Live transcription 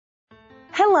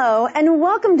Hello, and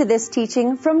welcome to this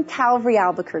teaching from Calvary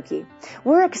Albuquerque.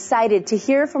 We're excited to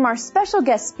hear from our special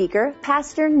guest speaker,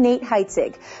 Pastor Nate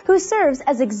Heitzig, who serves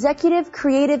as Executive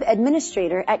Creative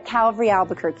Administrator at Calvary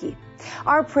Albuquerque.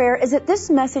 Our prayer is that this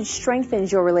message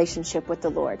strengthens your relationship with the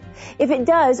Lord. If it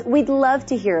does, we'd love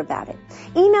to hear about it.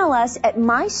 Email us at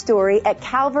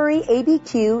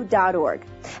mystory@calvaryabq.org.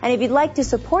 And if you'd like to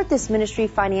support this ministry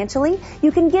financially,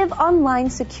 you can give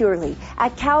online securely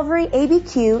at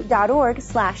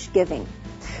calvaryabq.org/giving.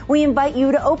 We invite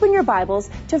you to open your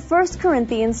Bibles to 1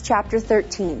 Corinthians chapter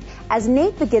 13 as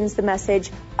Nate begins the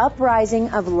message, Uprising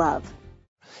of Love.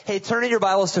 Hey, turn in your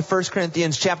Bibles to 1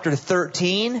 Corinthians chapter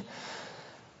 13.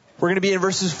 We're going to be in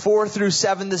verses 4 through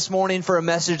 7 this morning for a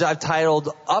message I've titled,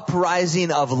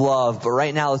 Uprising of Love. But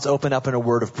right now, let's open up in a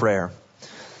word of prayer.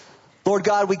 Lord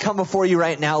God, we come before you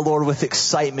right now, Lord, with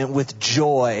excitement, with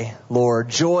joy, Lord.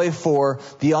 Joy for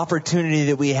the opportunity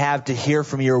that we have to hear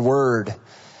from your word.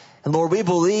 And Lord, we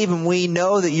believe and we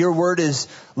know that your word is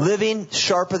living,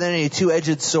 sharper than any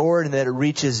two-edged sword, and that it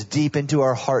reaches deep into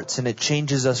our hearts and it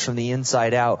changes us from the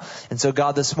inside out. And so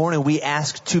God, this morning we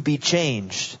ask to be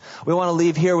changed. We want to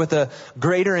leave here with a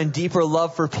greater and deeper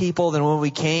love for people than when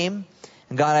we came.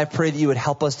 And God, I pray that you would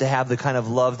help us to have the kind of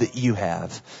love that you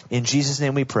have. In Jesus'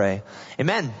 name we pray.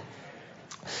 Amen.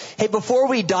 Hey, before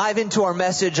we dive into our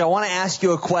message, I want to ask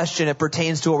you a question. It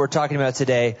pertains to what we're talking about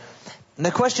today. And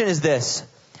the question is this.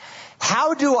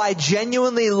 How do I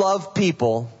genuinely love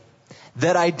people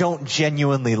that I don't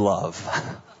genuinely love?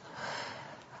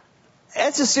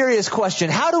 That's a serious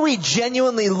question. How do we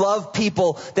genuinely love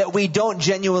people that we don't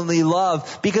genuinely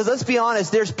love? Because let's be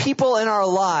honest, there's people in our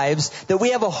lives that we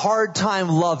have a hard time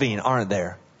loving, aren't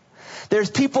there?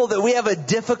 There's people that we have a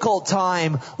difficult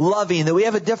time loving, that we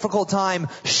have a difficult time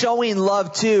showing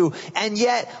love to, and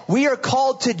yet we are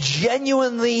called to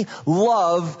genuinely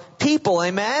love people,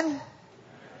 amen?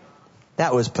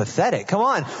 That was pathetic. Come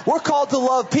on. We're called to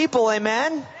love people,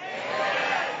 amen?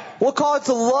 We're called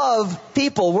to love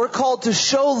people. We're called to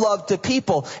show love to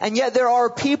people. And yet there are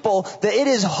people that it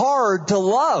is hard to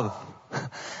love.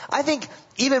 I think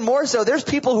even more so, there's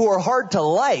people who are hard to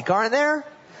like, aren't there?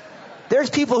 There's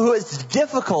people who it's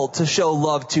difficult to show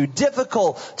love to,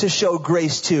 difficult to show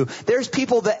grace to. There's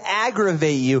people that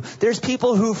aggravate you. There's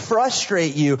people who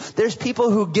frustrate you. There's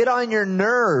people who get on your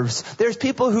nerves. There's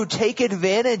people who take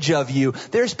advantage of you.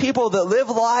 There's people that live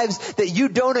lives that you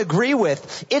don't agree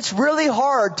with. It's really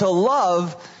hard to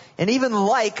love and even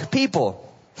like people.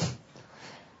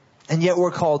 And yet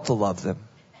we're called to love them.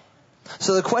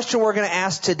 So the question we're going to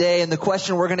ask today and the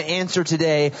question we're going to answer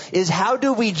today is, how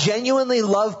do we genuinely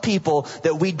love people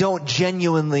that we don't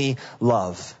genuinely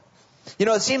love? You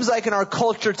know, it seems like in our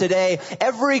culture today,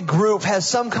 every group has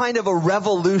some kind of a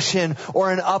revolution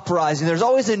or an uprising. There's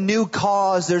always a new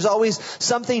cause. There's always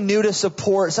something new to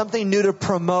support, something new to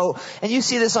promote. And you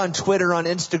see this on Twitter, on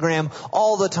Instagram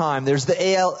all the time. There's the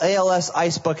ALS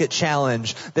Ice Bucket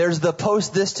Challenge. There's the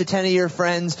post this to 10 of your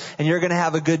friends and you're going to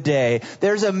have a good day.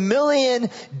 There's a million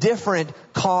different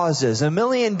causes, a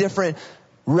million different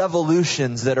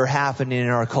revolutions that are happening in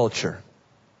our culture.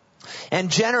 And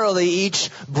generally,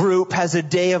 each group has a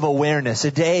day of awareness,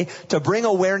 a day to bring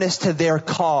awareness to their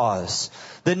cause.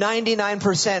 The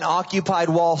 99% occupied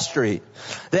Wall Street.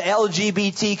 The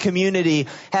LGBT community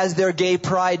has their gay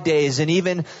pride days, and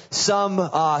even some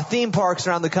theme parks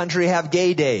around the country have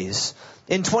gay days.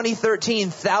 In 2013,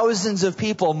 thousands of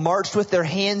people marched with their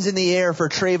hands in the air for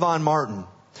Trayvon Martin.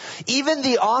 Even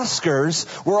the Oscars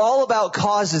were all about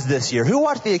causes this year. Who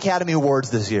watched the Academy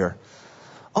Awards this year?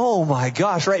 Oh my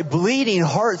gosh, right? Bleeding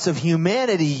hearts of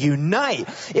humanity unite.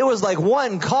 It was like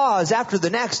one cause after the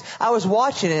next. I was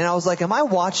watching it and I was like, am I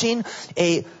watching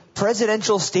a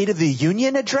presidential State of the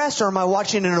Union address or am I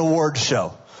watching an award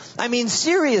show? I mean,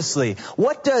 seriously,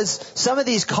 what does some of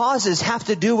these causes have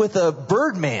to do with a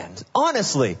Birdman?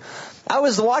 Honestly, I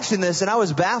was watching this and I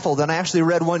was baffled, and I actually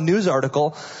read one news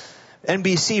article.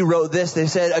 NBC wrote this. They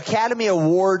said, Academy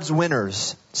Awards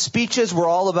winners' speeches were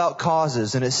all about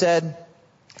causes. And it said,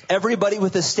 everybody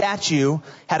with a statue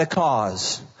had a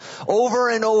cause. Over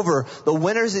and over, the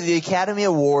winners of the Academy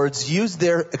Awards used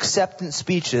their acceptance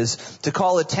speeches to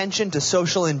call attention to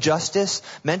social injustice,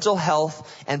 mental health,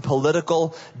 and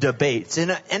political debates.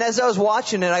 And as I was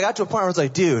watching it, I got to a point where I was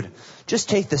like, dude, just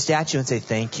take the statue and say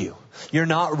thank you. You're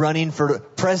not running for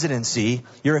presidency.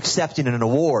 You're accepting an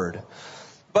award.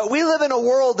 But we live in a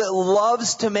world that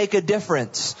loves to make a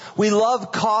difference. We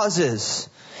love causes.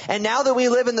 And now that we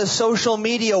live in the social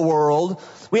media world,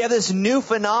 we have this new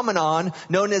phenomenon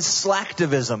known as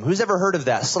slacktivism. Who's ever heard of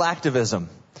that? Slacktivism.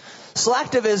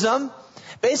 Slacktivism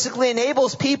basically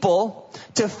enables people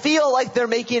to feel like they're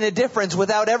making a difference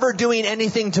without ever doing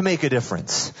anything to make a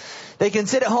difference. They can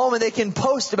sit at home and they can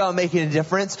post about making a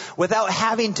difference without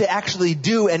having to actually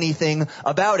do anything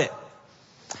about it.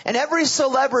 And every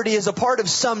celebrity is a part of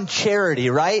some charity,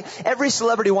 right? Every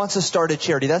celebrity wants to start a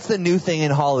charity. That's the new thing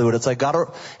in Hollywood. It's like,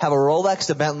 gotta have a Rolex,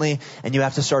 a Bentley, and you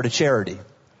have to start a charity.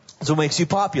 That's what makes you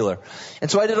popular.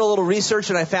 And so I did a little research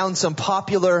and I found some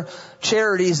popular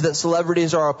charities that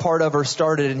celebrities are a part of or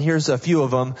started, and here's a few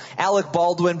of them. Alec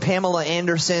Baldwin, Pamela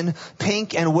Anderson,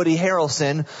 Pink, and Woody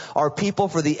Harrelson are People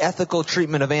for the Ethical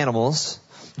Treatment of Animals.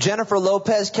 Jennifer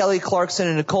Lopez, Kelly Clarkson,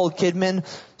 and Nicole Kidman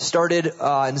started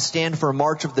and stand for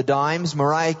March of the Dimes.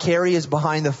 Mariah Carey is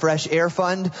behind the Fresh Air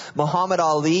Fund. Muhammad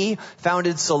Ali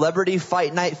founded Celebrity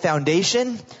Fight Night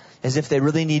Foundation, as if they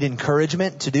really need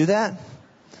encouragement to do that.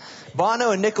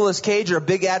 Bono and Nicolas Cage are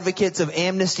big advocates of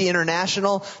Amnesty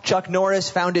International. Chuck Norris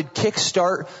founded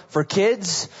Kickstart for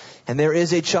Kids. And there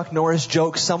is a Chuck Norris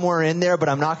joke somewhere in there, but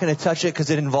I'm not going to touch it because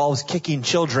it involves kicking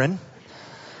children.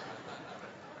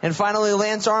 And finally,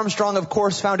 Lance Armstrong, of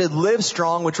course, founded Live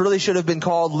Strong, which really should have been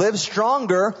called Live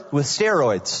Stronger with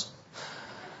Steroids.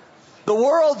 The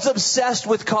world's obsessed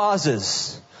with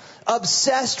causes,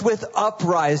 obsessed with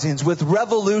uprisings, with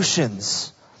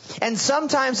revolutions. And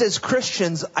sometimes as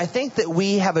Christians, I think that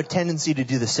we have a tendency to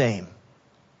do the same.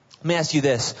 Let me ask you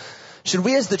this. Should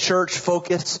we as the church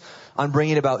focus on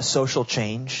bringing about social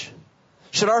change?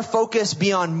 Should our focus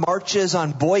be on marches,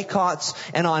 on boycotts,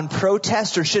 and on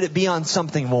protests, or should it be on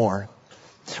something more?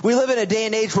 We live in a day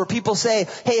and age where people say,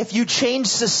 hey, if you change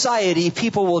society,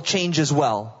 people will change as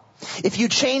well. If you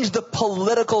change the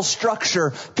political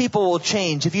structure, people will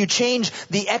change. If you change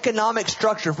the economic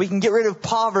structure, if we can get rid of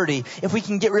poverty, if we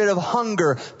can get rid of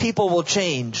hunger, people will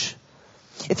change.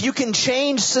 If you can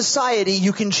change society,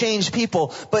 you can change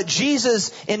people. But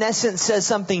Jesus, in essence, says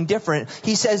something different.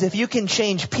 He says, if you can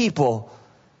change people,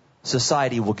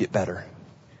 society will get better.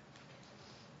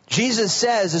 Jesus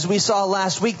says, as we saw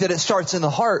last week, that it starts in the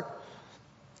heart.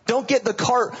 Don't get the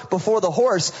cart before the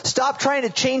horse. Stop trying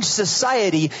to change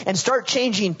society and start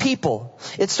changing people.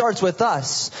 It starts with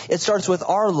us. It starts with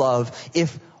our love.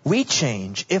 If we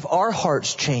change, if our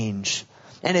hearts change,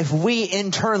 and if we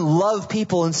in turn love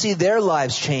people and see their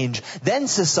lives change, then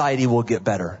society will get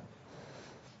better.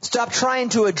 Stop trying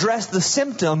to address the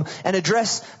symptom and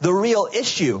address the real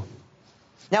issue.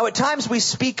 Now, at times we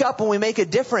speak up and we make a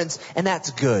difference, and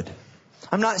that's good.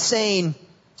 I'm not saying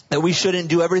that we shouldn't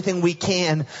do everything we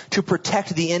can to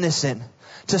protect the innocent,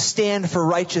 to stand for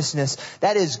righteousness.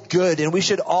 That is good, and we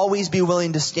should always be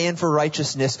willing to stand for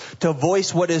righteousness, to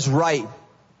voice what is right,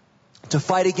 to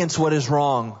fight against what is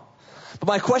wrong. But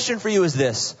my question for you is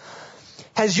this.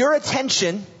 Has your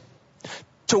attention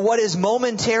to what is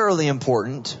momentarily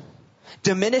important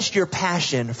diminished your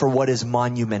passion for what is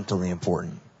monumentally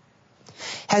important?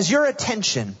 Has your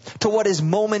attention to what is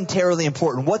momentarily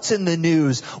important, what's in the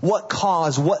news, what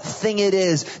cause, what thing it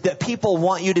is that people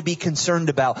want you to be concerned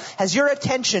about, has your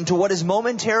attention to what is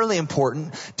momentarily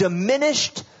important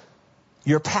diminished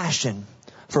your passion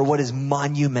for what is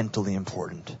monumentally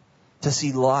important? To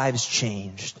see lives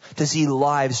changed, to see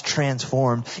lives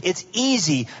transformed. It's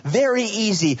easy, very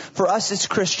easy for us as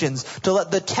Christians to let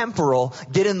the temporal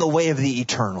get in the way of the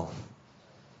eternal.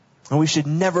 And we should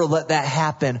never let that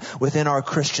happen within our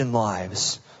Christian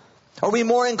lives. Are we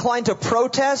more inclined to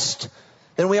protest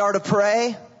than we are to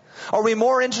pray? Are we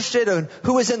more interested in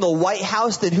who is in the White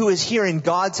House than who is here in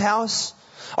God's house?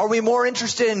 Are we more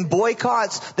interested in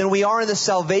boycotts than we are in the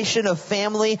salvation of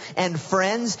family and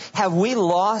friends? Have we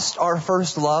lost our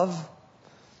first love?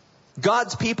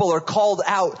 God's people are called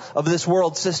out of this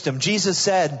world system. Jesus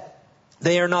said,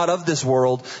 they are not of this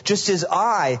world, just as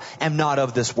I am not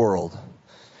of this world.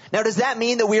 Now, does that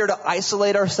mean that we are to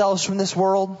isolate ourselves from this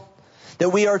world? That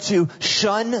we are to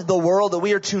shun the world? That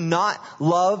we are to not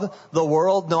love the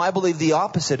world? No, I believe the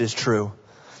opposite is true.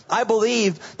 I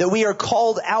believe that we are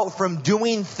called out from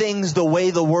doing things the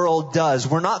way the world does.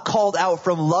 We're not called out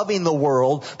from loving the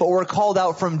world, but we're called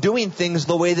out from doing things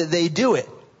the way that they do it.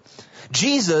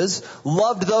 Jesus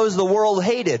loved those the world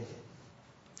hated.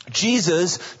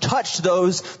 Jesus touched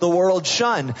those the world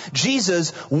shunned.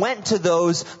 Jesus went to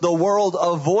those the world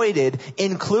avoided,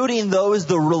 including those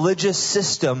the religious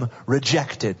system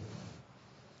rejected.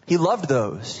 He loved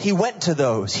those. He went to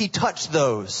those. He touched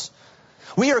those.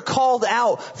 We are called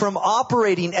out from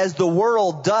operating as the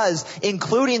world does,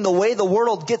 including the way the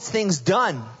world gets things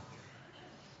done.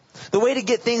 The way to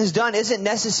get things done isn't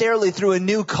necessarily through a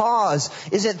new cause,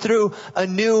 isn't through a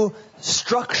new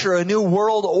structure, a new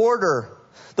world order.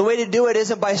 The way to do it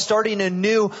isn't by starting a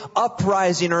new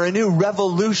uprising or a new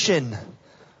revolution.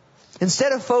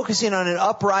 Instead of focusing on an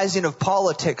uprising of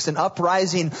politics, an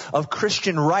uprising of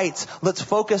Christian rights, let's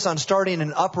focus on starting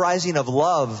an uprising of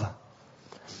love.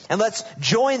 And let's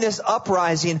join this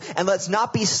uprising, and let's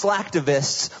not be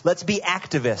slacktivists, let's be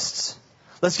activists.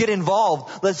 Let's get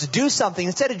involved. Let's do something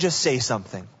instead of just say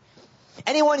something.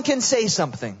 Anyone can say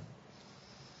something,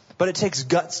 but it takes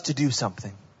guts to do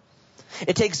something.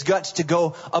 It takes guts to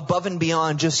go above and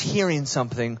beyond just hearing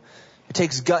something. It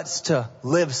takes guts to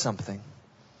live something.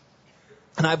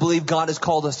 And I believe God has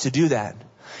called us to do that.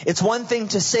 It's one thing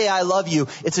to say, I love you.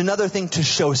 It's another thing to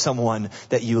show someone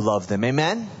that you love them.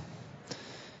 Amen?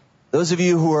 Those of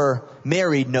you who are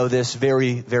married know this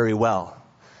very, very well.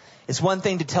 It's one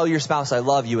thing to tell your spouse, I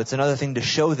love you. It's another thing to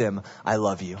show them, I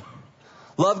love you.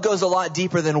 Love goes a lot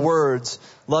deeper than words.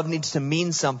 Love needs to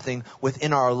mean something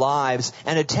within our lives.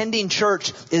 And attending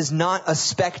church is not a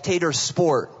spectator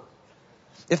sport.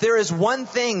 If there is one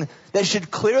thing that should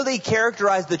clearly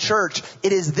characterize the church,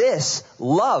 it is this: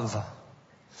 love.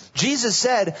 Jesus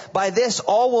said, by this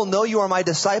all will know you are my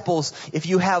disciples if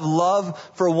you have love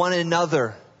for one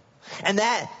another. And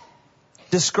that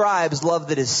describes love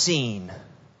that is seen.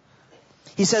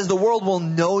 He says the world will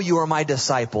know you are my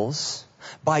disciples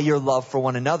by your love for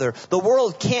one another. The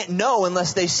world can't know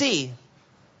unless they see.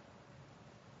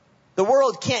 The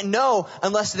world can't know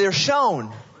unless they're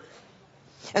shown.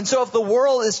 And so if the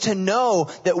world is to know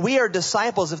that we are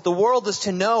disciples, if the world is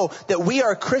to know that we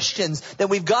are Christians, then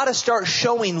we've got to start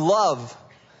showing love.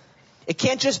 It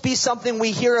can't just be something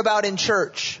we hear about in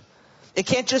church. It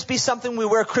can't just be something we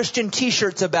wear Christian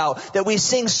t-shirts about, that we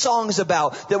sing songs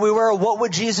about, that we wear a What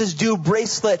Would Jesus Do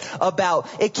bracelet about.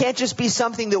 It can't just be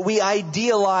something that we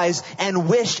idealize and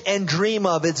wish and dream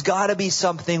of. It's got to be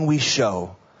something we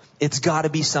show. It's got to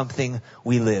be something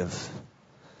we live.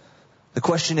 The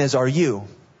question is, are you?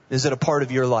 Is it a part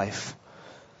of your life?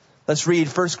 Let's read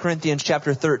 1 Corinthians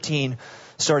chapter 13,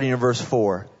 starting in verse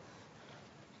 4.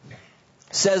 It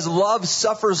says, love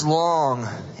suffers long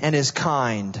and is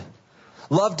kind.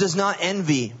 Love does not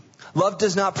envy. Love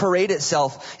does not parade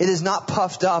itself. It is not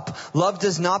puffed up. Love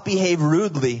does not behave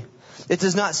rudely. It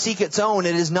does not seek its own.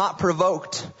 It is not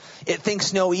provoked. It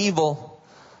thinks no evil.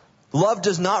 Love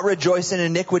does not rejoice in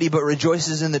iniquity, but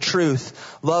rejoices in the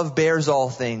truth. Love bears all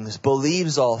things,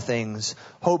 believes all things,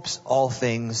 hopes all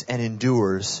things, and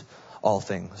endures all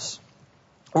things.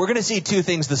 We're going to see two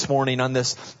things this morning on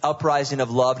this uprising of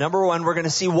love. Number one, we're going to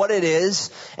see what it is.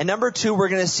 And number two, we're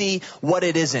going to see what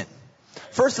it isn't.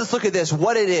 First, let's look at this,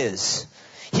 what it is.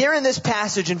 Here in this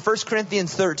passage in 1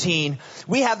 Corinthians 13,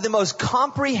 we have the most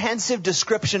comprehensive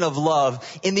description of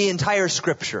love in the entire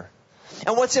Scripture.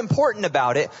 And what's important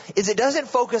about it is it doesn't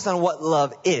focus on what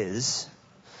love is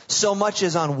so much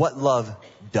as on what love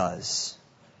does.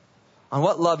 On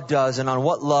what love does and on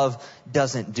what love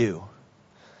doesn't do.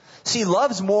 See,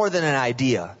 love's more than an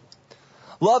idea.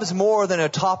 Love's more than a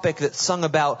topic that's sung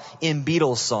about in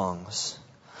Beatles songs.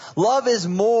 Love is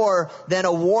more than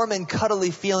a warm and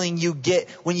cuddly feeling you get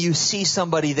when you see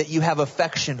somebody that you have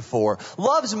affection for.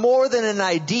 Love's more than an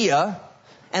idea,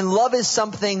 and love is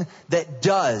something that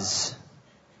does.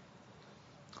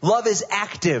 Love is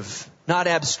active, not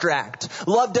abstract.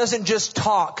 Love doesn't just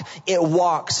talk, it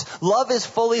walks. Love is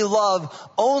fully love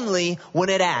only when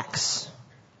it acts.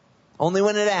 Only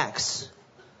when it acts.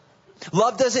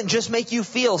 Love doesn't just make you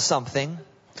feel something.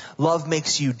 Love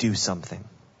makes you do something.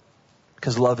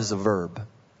 Because love is a verb.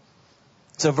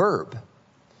 It's a verb.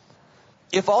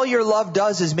 If all your love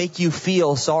does is make you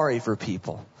feel sorry for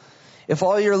people, if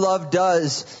all your love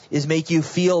does is make you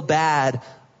feel bad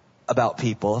about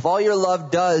people, if all your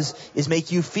love does is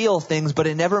make you feel things but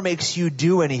it never makes you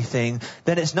do anything,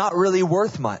 then it's not really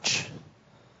worth much.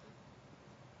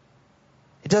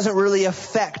 It doesn't really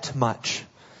affect much.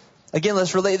 Again,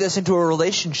 let's relate this into a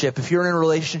relationship. If you're in a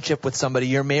relationship with somebody,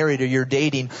 you're married or you're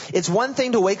dating, it's one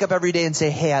thing to wake up every day and say,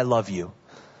 hey, I love you.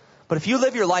 But if you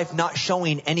live your life not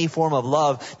showing any form of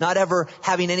love, not ever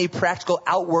having any practical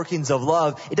outworkings of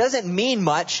love, it doesn't mean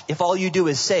much if all you do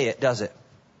is say it, does it?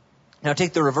 Now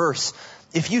take the reverse.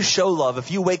 If you show love, if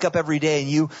you wake up every day and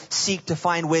you seek to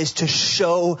find ways to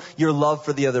show your love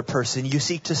for the other person, you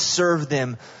seek to serve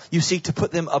them, you seek to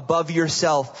put them above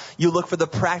yourself, you look for the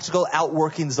practical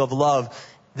outworkings of love,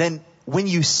 then when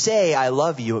you say, I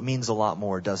love you, it means a lot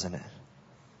more, doesn't it?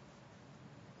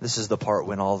 This is the part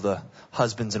when all the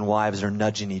husbands and wives are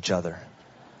nudging each other.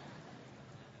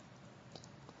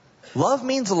 Love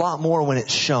means a lot more when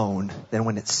it's shown than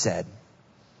when it's said.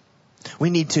 We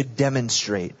need to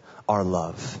demonstrate our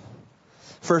love.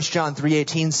 1 John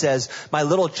 3:18 says, my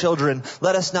little children,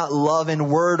 let us not love in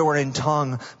word or in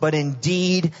tongue, but in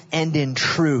deed and in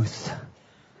truth.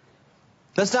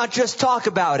 Let's not just talk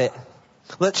about it.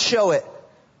 Let's show it.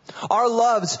 Our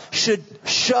lives should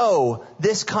show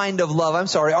this kind of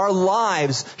love. Our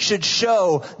lives should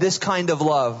show this kind of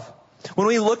love. When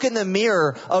we look in the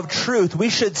mirror of truth, we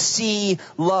should see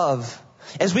love.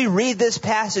 As we read this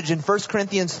passage in 1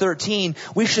 Corinthians 13,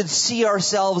 we should see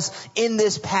ourselves in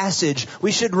this passage.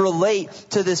 We should relate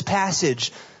to this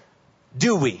passage.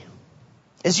 Do we?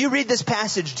 As you read this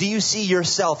passage, do you see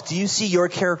yourself? Do you see your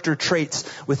character traits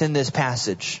within this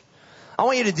passage? I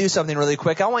want you to do something really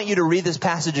quick. I want you to read this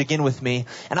passage again with me,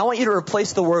 and I want you to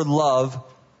replace the word love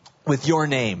with your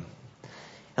name.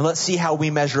 And let's see how we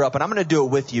measure up. And I'm going to do it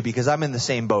with you because I'm in the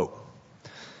same boat.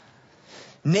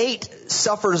 Nate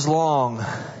suffers long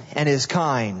and is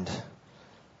kind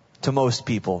to most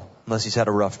people, unless he's had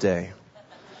a rough day.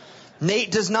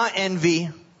 Nate does not envy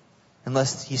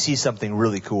unless he sees something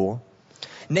really cool.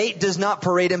 Nate does not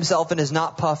parade himself and is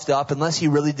not puffed up unless he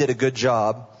really did a good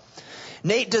job.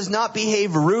 Nate does not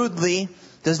behave rudely,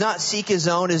 does not seek his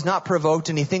own, is not provoked,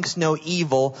 and he thinks no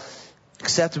evil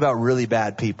except about really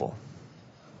bad people.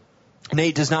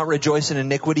 Nate does not rejoice in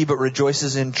iniquity, but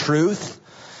rejoices in truth.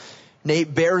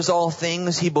 Nate bears all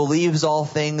things, he believes all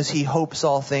things, he hopes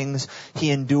all things,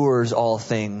 he endures all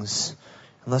things,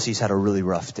 unless he's had a really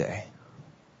rough day.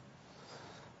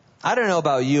 I don't know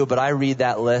about you, but I read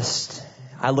that list,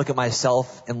 I look at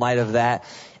myself in light of that,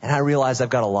 and I realize I've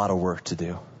got a lot of work to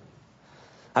do.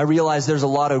 I realize there's a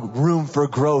lot of room for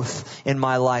growth in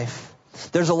my life.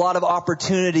 There's a lot of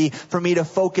opportunity for me to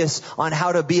focus on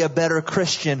how to be a better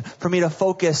Christian, for me to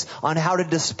focus on how to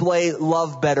display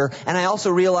love better. And I also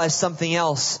realize something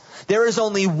else. There is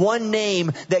only one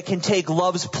name that can take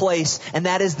love's place, and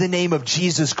that is the name of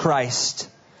Jesus Christ.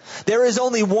 There is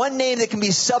only one name that can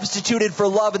be substituted for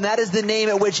love, and that is the name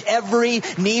at which every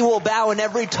knee will bow and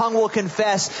every tongue will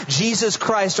confess Jesus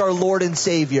Christ, our Lord and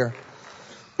Savior.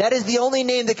 That is the only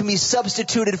name that can be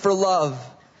substituted for love.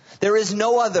 There is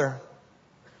no other.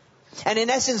 And in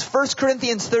essence, 1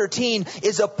 Corinthians 13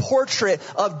 is a portrait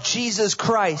of Jesus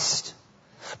Christ.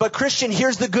 But Christian,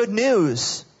 here's the good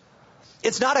news.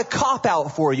 It's not a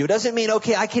cop-out for you. It doesn't mean,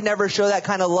 okay, I can never show that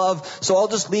kind of love, so I'll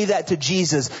just leave that to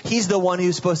Jesus. He's the one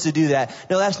who's supposed to do that.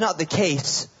 No, that's not the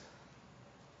case.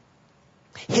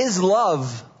 His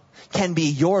love can be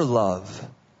your love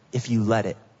if you let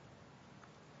it.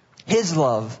 His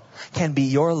love can be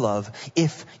your love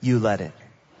if you let it.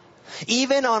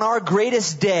 Even on our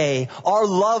greatest day, our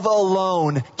love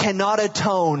alone cannot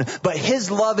atone, but His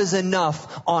love is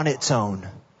enough on its own.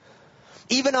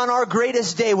 Even on our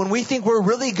greatest day, when we think we're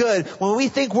really good, when we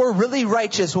think we're really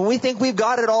righteous, when we think we've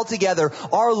got it all together,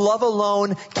 our love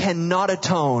alone cannot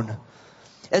atone.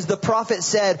 As the prophet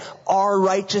said, our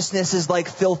righteousness is like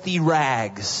filthy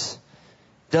rags.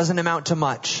 Doesn't amount to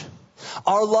much.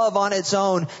 Our love on its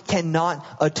own cannot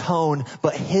atone,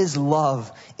 but His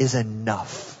love is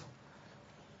enough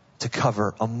to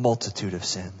cover a multitude of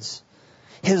sins.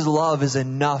 His love is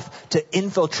enough to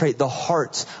infiltrate the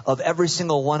hearts of every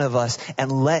single one of us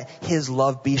and let His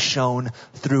love be shown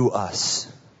through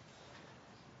us.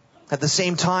 At the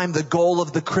same time, the goal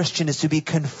of the Christian is to be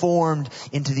conformed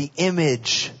into the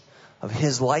image of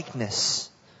His likeness.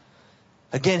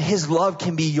 Again, His love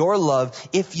can be your love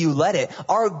if you let it.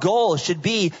 Our goal should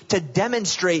be to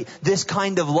demonstrate this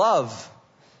kind of love.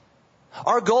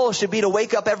 Our goal should be to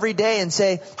wake up every day and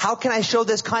say, how can I show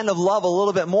this kind of love a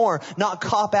little bit more? Not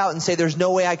cop out and say, there's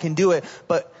no way I can do it.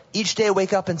 But each day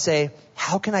wake up and say,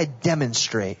 how can I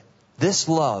demonstrate this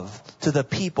love to the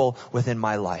people within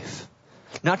my life?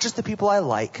 Not just the people I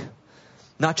like,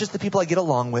 not just the people I get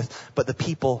along with, but the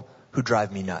people who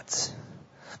drive me nuts.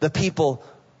 The people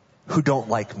who don't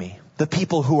like me. The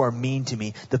people who are mean to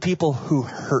me. The people who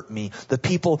hurt me. The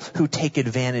people who take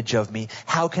advantage of me.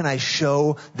 How can I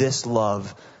show this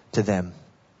love to them?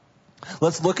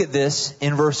 Let's look at this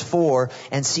in verse 4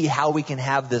 and see how we can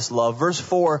have this love. Verse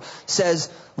 4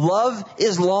 says, love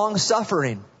is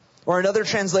long-suffering. Or another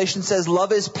translation says,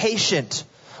 love is patient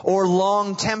or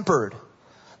long-tempered.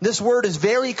 This word is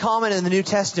very common in the New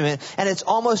Testament, and it's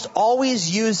almost always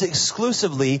used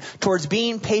exclusively towards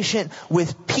being patient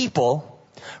with people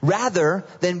rather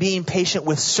than being patient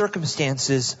with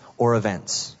circumstances or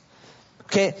events.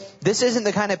 Okay, this isn't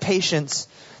the kind of patience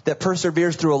that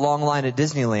perseveres through a long line at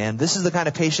Disneyland. This is the kind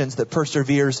of patience that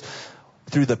perseveres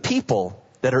through the people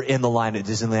that are in the line at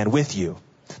Disneyland with you.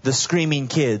 The screaming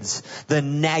kids, the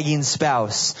nagging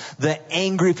spouse, the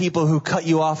angry people who cut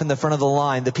you off in the front of the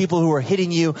line, the people who are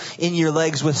hitting you in your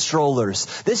legs with strollers.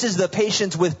 This is the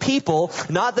patience with people,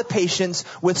 not the patience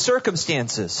with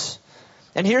circumstances.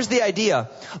 And here's the idea.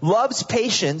 Love's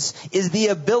patience is the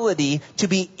ability to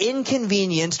be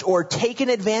inconvenienced or taken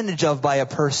advantage of by a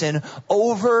person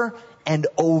over and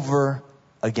over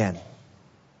again.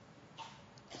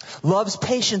 Love's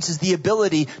patience is the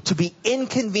ability to be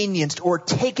inconvenienced or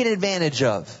taken advantage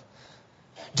of.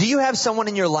 Do you have someone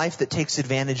in your life that takes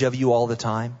advantage of you all the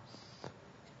time?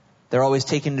 They're always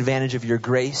taking advantage of your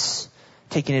grace,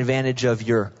 taking advantage of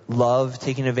your love,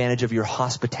 taking advantage of your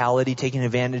hospitality, taking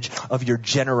advantage of your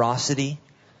generosity.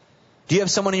 Do you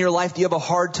have someone in your life that you have a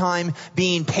hard time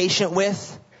being patient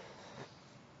with?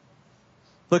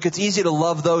 Look, it's easy to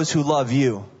love those who love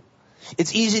you.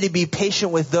 It's easy to be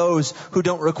patient with those who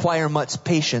don't require much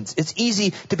patience. It's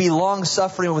easy to be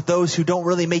long-suffering with those who don't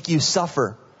really make you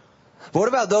suffer. But what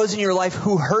about those in your life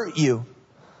who hurt you?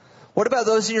 What about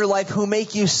those in your life who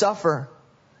make you suffer?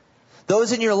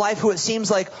 Those in your life who it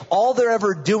seems like all they're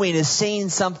ever doing is saying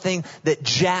something that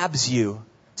jabs you,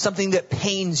 something that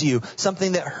pains you,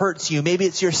 something that hurts you. Maybe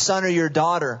it's your son or your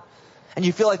daughter. And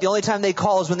you feel like the only time they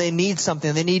call is when they need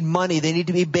something. They need money. They need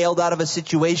to be bailed out of a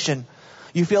situation.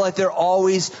 You feel like they're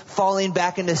always falling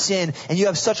back into sin. And you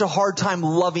have such a hard time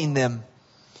loving them.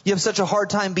 You have such a hard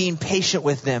time being patient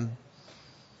with them.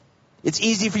 It's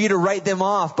easy for you to write them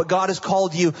off, but God has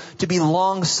called you to be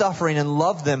long-suffering and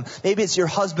love them. Maybe it's your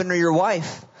husband or your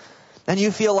wife. And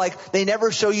you feel like they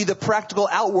never show you the practical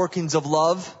outworkings of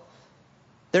love.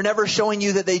 They're never showing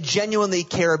you that they genuinely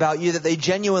care about you, that they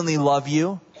genuinely love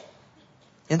you.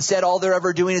 Instead, all they're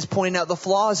ever doing is pointing out the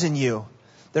flaws in you.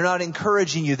 They're not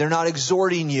encouraging you. They're not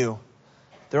exhorting you.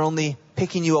 They're only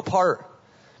picking you apart.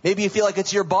 Maybe you feel like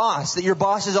it's your boss, that your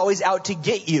boss is always out to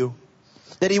get you.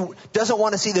 That he doesn't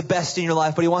want to see the best in your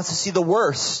life, but he wants to see the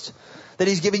worst. That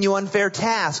he's giving you unfair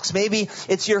tasks. Maybe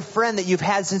it's your friend that you've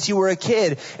had since you were a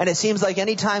kid, and it seems like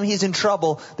anytime he's in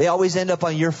trouble, they always end up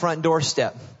on your front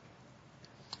doorstep.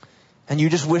 And you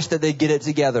just wish that they'd get it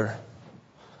together.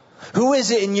 Who is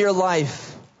it in your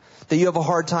life that you have a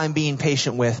hard time being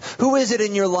patient with? Who is it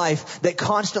in your life that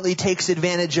constantly takes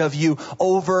advantage of you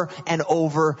over and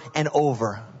over and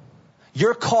over?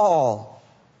 Your call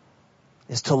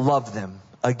is to love them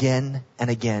again and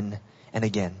again and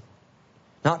again.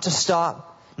 Not to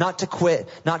stop, not to quit,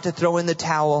 not to throw in the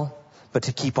towel, but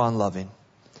to keep on loving.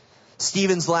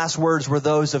 Stephen's last words were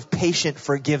those of patient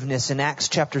forgiveness. In Acts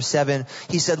chapter 7,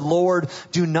 he said, "Lord,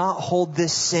 do not hold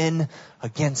this sin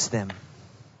against them."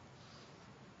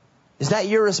 Is that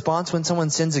your response when someone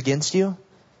sins against you?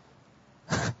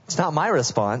 It's not my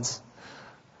response.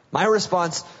 My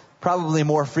response probably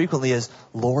more frequently is,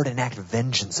 "Lord, enact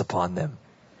vengeance upon them."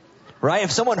 Right?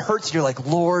 If someone hurts you, you're like,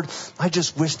 "Lord, I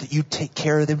just wish that you take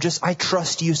care of them. I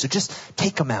trust you, so just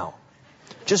take them out.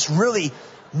 Just really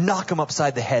knock them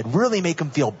upside the head. Really make them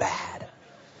feel bad."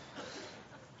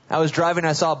 I was driving and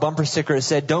I saw a bumper sticker that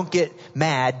said, "Don't get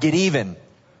mad, get even."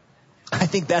 I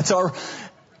think that's our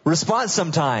response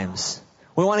sometimes.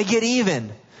 We want to get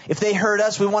even. If they hurt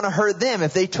us, we want to hurt them.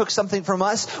 If they took something from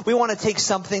us, we want to take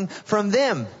something from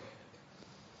them.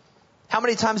 How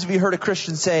many times have you heard a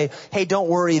Christian say, "Hey, don't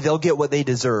worry, they'll get what they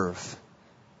deserve.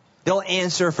 They'll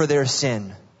answer for their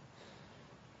sin"?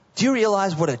 Do you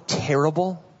realize what a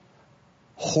terrible,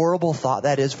 horrible thought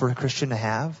that is for a Christian to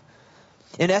have?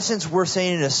 In essence, we're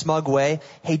saying in a smug way,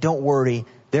 "Hey, don't worry,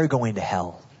 they're going to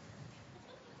hell."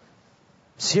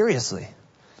 Seriously.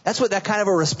 That's what that kind of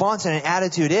a response and an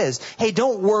attitude is. "Hey,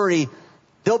 don't worry,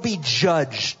 they'll be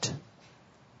judged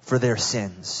for their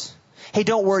sins. Hey,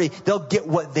 don't worry, they'll get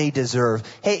what they deserve."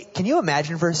 Hey, can you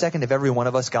imagine for a second if every one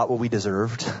of us got what we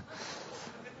deserved?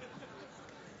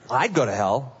 I'd go to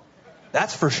hell.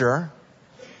 That's for sure.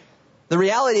 The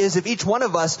reality is, if each one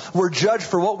of us were judged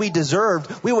for what we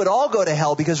deserved, we would all go to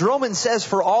hell, because Romans says,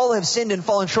 "For all have sinned and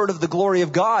fallen short of the glory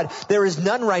of God. There is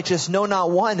none righteous, no,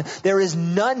 not one. There is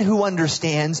none who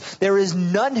understands. There is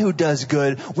none who does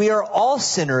good. We are all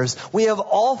sinners. We have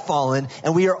all fallen,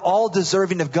 and we are all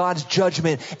deserving of God's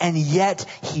judgment. And yet,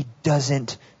 He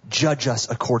doesn't judge us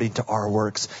according to our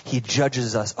works. He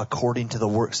judges us according to the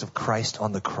works of Christ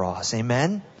on the cross."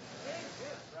 Amen?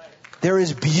 There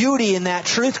is beauty in that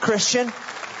truth, Christian.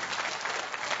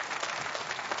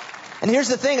 And here's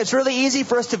the thing. It's really easy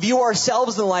for us to view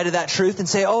ourselves in the light of that truth and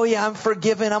say, "Oh yeah, I'm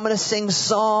forgiven. I'm going to sing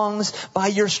songs. By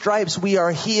your stripes we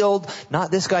are healed. Not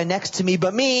this guy next to me,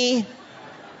 but me."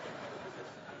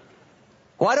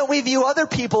 Why don't we view other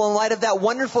people in light of that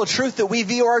wonderful truth that we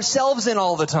view ourselves in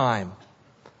all the time?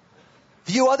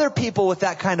 View other people with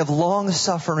that kind of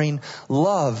long-suffering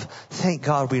love. Thank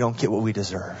God we don't get what we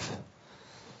deserve.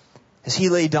 As He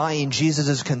lay dying,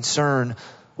 Jesus' concern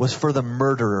was for the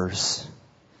murderers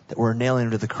that were nailing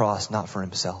Him to the cross, not for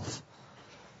Himself.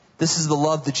 This is the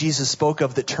love that Jesus spoke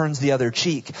of that turns the other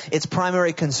cheek. Its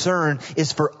primary concern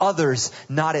is for others,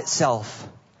 not itself.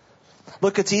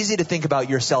 Look, it's easy to think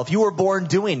about yourself. You were born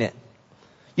doing it.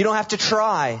 You don't have to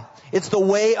try. It's the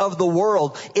way of the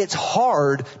world. It's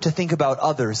hard to think about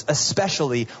others,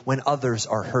 especially when others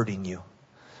are hurting you,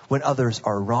 when others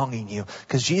are wronging you.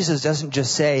 Because Jesus doesn't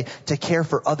just say to care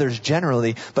for others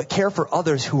generally, but care for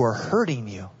others who are hurting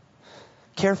you.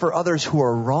 Care for others who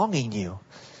are wronging you.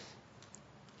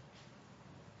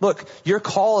 Look, your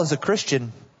call as a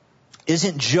Christian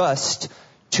isn't just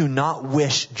to not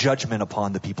wish judgment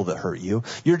upon the people that hurt you.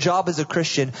 Your job as a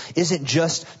Christian isn't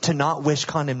just to not wish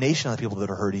condemnation on the people that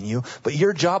are hurting you, but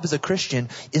your job as a Christian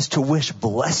is to wish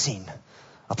blessing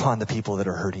upon the people that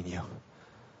are hurting you.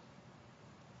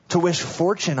 To wish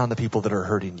fortune on the people that are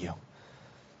hurting you.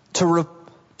 To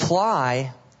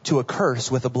reply to a curse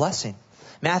with a blessing.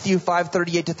 Matthew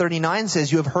 5:38-39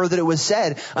 says, you have heard that it was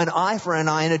said, an eye for an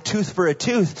eye and a tooth for a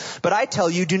tooth. But I tell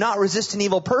you, do not resist an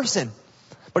evil person.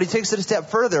 But he takes it a step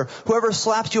further. Whoever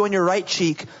slaps you on your right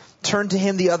cheek, turn to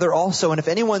him the other also. And if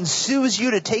anyone sues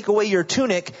you to take away your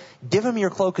tunic, give him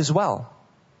your cloak as well.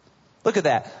 Look at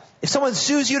that. If someone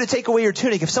sues you to take away your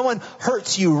tunic, if someone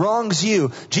hurts you, wrongs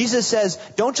you, Jesus says,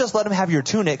 don't just let them have your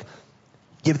tunic,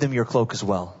 give them your cloak as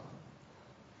well.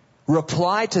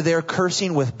 Reply to their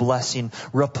cursing with blessing.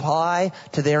 Reply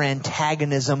to their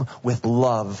antagonism with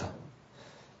love.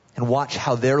 And watch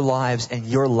how their lives and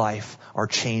your life are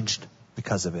changed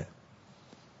because of it.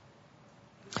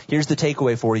 Here's the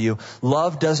takeaway for you.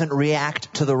 Love doesn't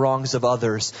react to the wrongs of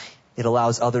others. It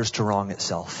allows others to wrong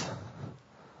itself.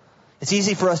 It's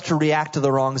easy for us to react to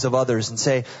the wrongs of others and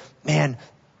say, man,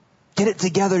 get it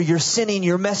together. You're sinning.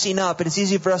 You're messing up. And it's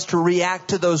easy for us to react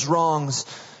to those wrongs,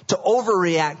 to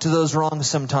overreact to those wrongs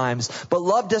sometimes. But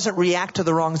love doesn't react to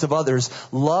the wrongs of others.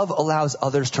 Love allows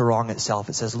others to wrong itself.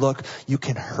 It says, look, you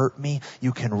can hurt me.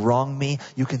 You can wrong me.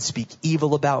 You can speak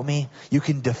evil about me. You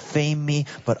can defame me,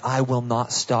 but I will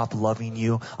not stop loving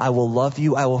you. I will love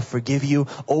you. I will forgive you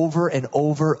over and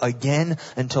over again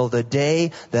until the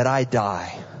day that I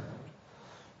die.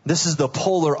 This is the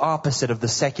polar opposite of the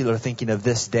secular thinking of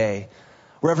this day,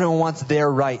 where everyone wants their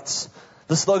rights.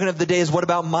 The slogan of the day is, what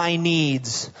about my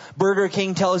needs? Burger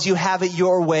King tells you, have it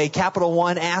your way. Capital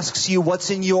One asks you, what's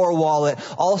in your wallet?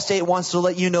 Allstate wants to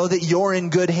let you know that you're in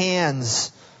good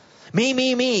hands.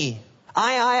 Me.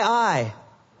 I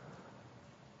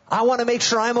want to make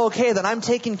sure I'm okay, that I'm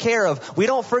taken care of. We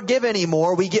don't forgive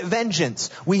anymore. We get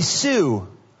vengeance. We sue.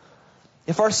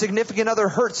 If our significant other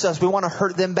hurts us, we want to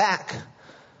hurt them back.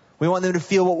 We want them to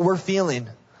feel what we're feeling.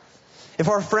 If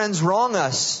our friends wrong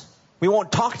us, we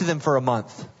won't talk to them for a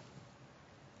month.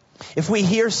 If we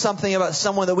hear something about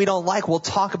someone that we don't like, we'll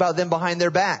talk about them behind their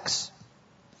backs.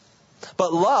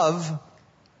 But love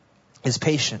is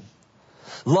patient.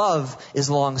 Love is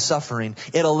long-suffering.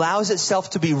 It allows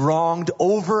itself to be wronged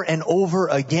over and over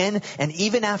again. And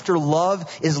even after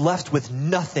love is left with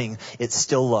nothing, it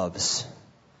still loves.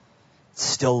 It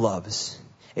still loves.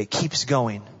 It keeps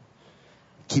going.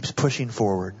 It keeps pushing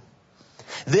forward.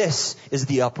 This is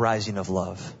the uprising of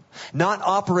love. Not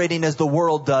operating as the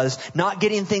world does, not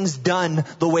getting things done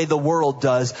the way the world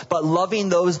does, but loving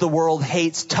those the world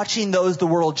hates, touching those the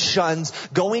world shuns,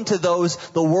 going to those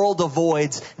the world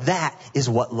avoids. That is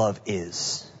what love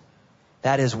is.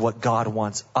 That is what God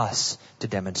wants us to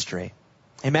demonstrate.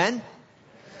 Amen?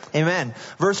 Amen.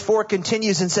 Verse 4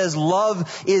 continues and says,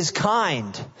 love is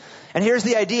kind. And here's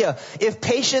the idea. If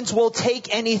patience will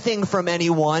take anything from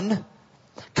anyone,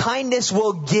 kindness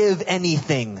will give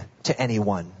anything to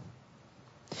anyone.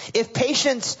 If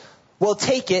patience will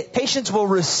take it, patience will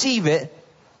receive it,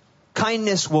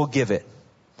 kindness will give it.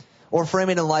 Or frame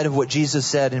it in light of what Jesus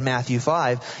said in Matthew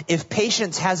 5, if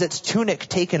patience has its tunic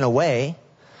taken away,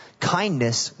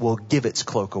 kindness will give its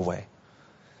cloak away.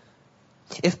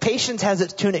 If patience has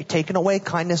its tunic taken away,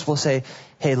 kindness will say,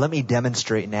 hey, let me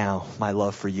demonstrate now my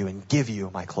love for you and give you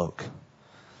my cloak.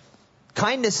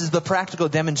 Kindness is the practical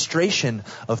demonstration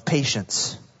of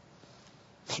patience.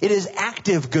 It is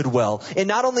active goodwill. It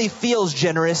not only feels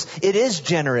generous, it is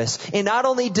generous. It not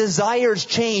only desires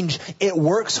change, it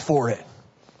works for it.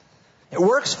 It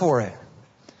works for it.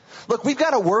 Look, we've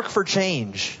got to work for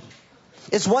change.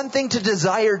 It's one thing to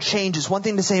desire change. It's one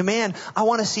thing to say, man, I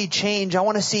want to see change. I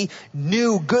want to see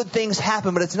new good things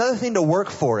happen. But it's another thing to work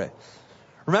for it.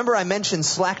 Remember I mentioned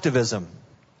slacktivism.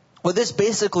 What this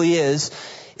basically is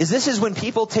this is when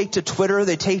people take to Twitter,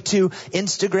 they take to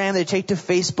Instagram, they take to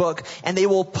Facebook, and they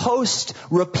will post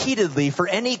repeatedly for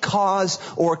any cause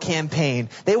or campaign.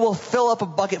 They will fill up a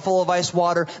bucket full of ice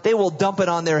water, they will dump it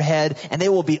on their head, and they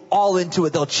will be all into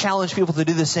it. They'll challenge people to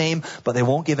do the same, but they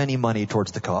won't give any money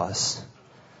towards the cause.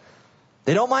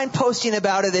 They don't mind posting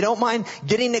about it. They don't mind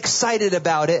getting excited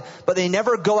about it, but they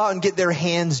never go out and get their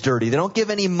hands dirty. They don't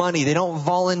give any money. They don't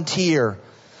volunteer.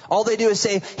 All they do is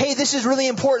say, hey, this is really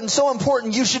important, so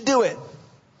important, you should do it.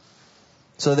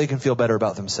 So they can feel better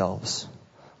about themselves.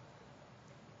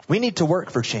 We need to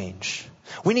work for change.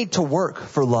 We need to work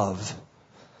for love.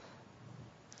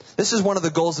 This is one of the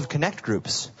goals of Connect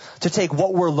groups, to take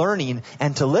what we're learning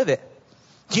and to live it.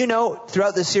 Do you know,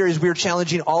 throughout this series, we are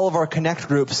challenging all of our Connect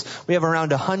groups. We have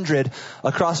around 100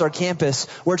 across our campus.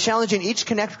 We're challenging each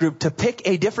Connect group to pick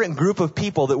a different group of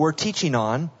people that we're teaching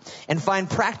on and find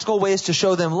practical ways to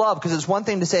show them love. Because it's one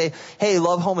thing to say, hey,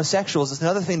 love homosexuals. It's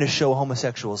another thing to show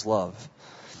homosexuals love.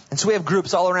 And so we have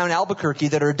groups all around Albuquerque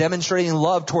that are demonstrating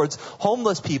love towards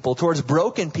homeless people, towards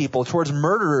broken people, towards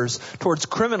murderers, towards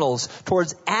criminals,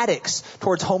 towards addicts,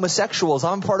 towards homosexuals.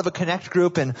 I'm part of a Connect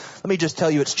group, and let me just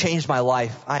tell you, it's changed my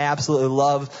life. I absolutely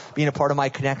love being a part of my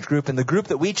Connect group. And the group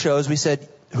that we chose, we said,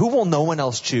 who will no one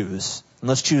else choose? And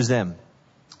let's choose them.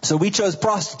 So we chose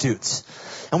prostitutes.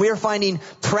 And we are finding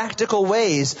practical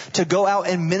ways to go out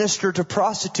and minister to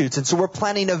prostitutes. And so we're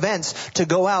planning events to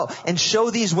go out and show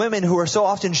these women who are so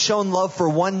often shown love for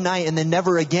one night and then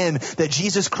never again, that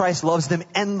Jesus Christ loves them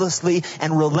endlessly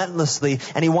and relentlessly,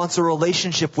 and He wants a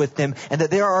relationship with them, and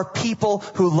that there are people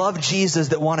who love Jesus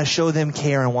that want to show them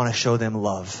care and want to show them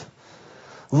love.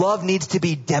 Love needs to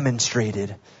be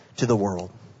demonstrated to the world.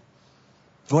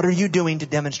 What are you doing to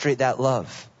demonstrate that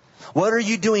love? What are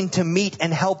you doing to meet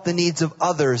and help the needs of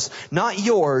others? Not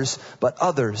yours, but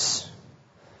others.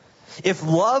 If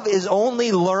love is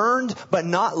only learned but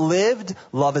not lived,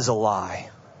 love is a lie.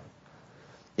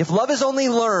 If love is only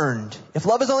learned, if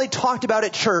love is only talked about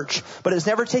at church, but it's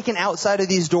never taken outside of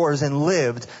these doors and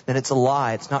lived, then it's a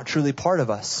lie. It's not truly part of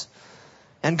us.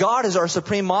 And God is our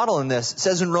supreme model in this. It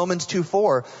says in Romans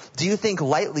 2:4, do you think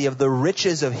lightly of the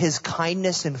riches of His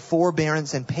kindness and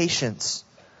forbearance and patience,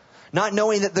 not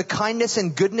knowing that the kindness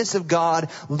and goodness of God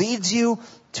leads you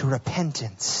to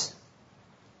repentance?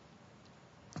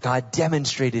 God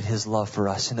demonstrated His love for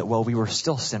us in that while we were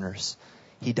still sinners,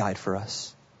 He died for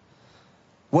us.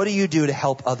 What do you do to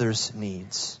help others'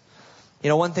 needs? You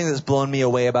know, one thing that's blown me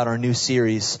away about our new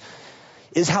series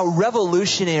is how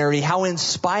revolutionary, how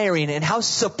inspiring, and how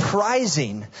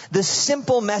surprising the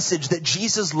simple message that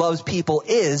Jesus loves people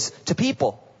is to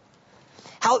people.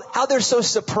 How they're so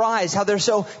surprised, how they're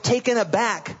so taken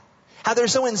aback, how they're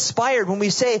so inspired when we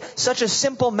say such a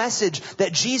simple message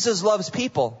that Jesus loves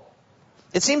people.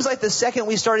 It seems like the second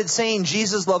we started saying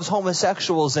Jesus loves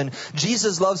homosexuals and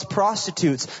Jesus loves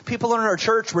prostitutes, people in our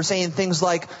church were saying things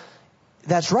like,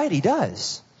 that's right, He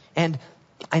does. And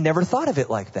I never thought of it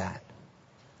like that.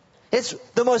 It's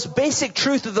the most basic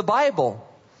truth of the Bible,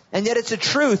 and yet it's a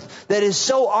truth that is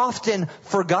so often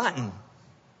forgotten.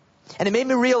 And it made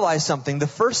me realize something. The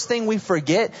first thing we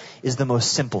forget is the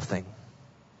most simple thing.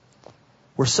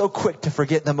 We're so quick to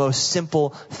forget the most simple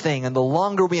thing. And the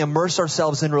longer we immerse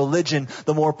ourselves in religion,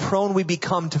 the more prone we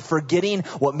become to forgetting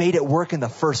what made it work in the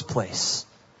first place.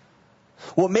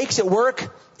 What makes it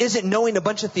work isn't knowing a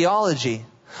bunch of theology.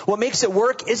 What makes it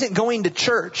work isn't going to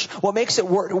church. What makes it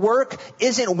work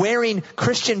isn't wearing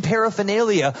Christian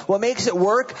paraphernalia. What makes it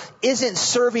work isn't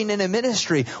serving in a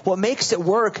ministry. What makes it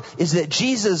work is that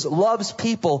Jesus loves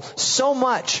people so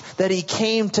much that He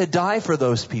came to die for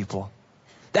those people.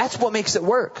 That's what makes it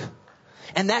work.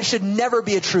 And that should never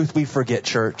be a truth we forget,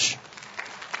 church.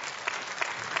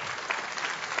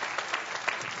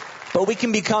 But we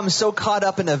can become so caught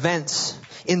up in events,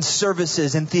 in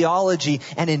services, in theology,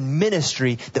 and in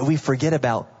ministry that we forget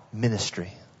about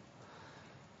ministry.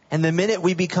 And the minute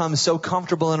we become so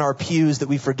comfortable in our pews that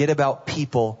we forget about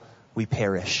people, we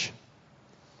perish.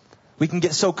 We can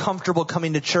get so comfortable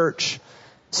coming to church,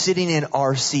 sitting in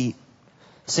our seat,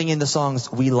 singing the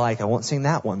songs we like. I won't sing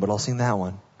that one, but I'll sing that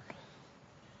one.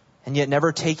 And yet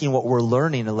never taking what we're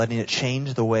learning and letting it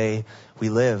change the way we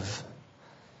live.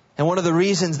 And one of the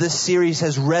reasons this series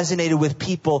has resonated with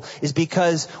people is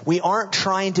because we aren't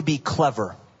trying to be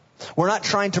clever. We're not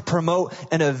trying to promote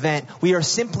an event. We are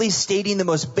simply stating the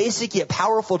most basic yet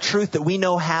powerful truth that we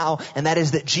know how, and that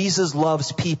is that Jesus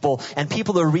loves people. And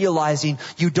people are realizing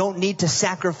you don't need to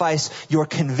sacrifice your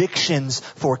convictions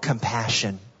for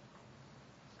compassion.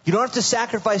 You don't have to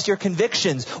sacrifice your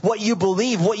convictions, what you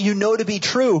believe, what you know to be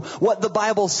true, what the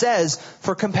Bible says,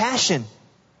 for compassion.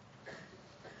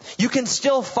 You can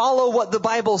still follow what the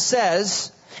Bible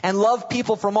says and love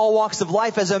people from all walks of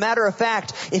life. As a matter of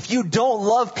fact, if you don't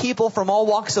love people from all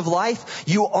walks of life,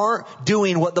 you aren't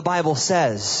doing what the Bible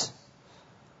says.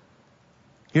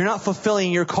 You're not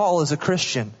fulfilling your call as a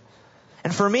Christian.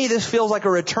 And for me, this feels like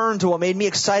a return to what made me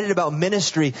excited about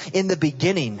ministry in the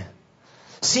beginning.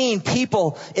 Seeing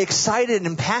people excited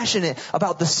and passionate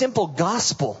about the simple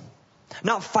gospel,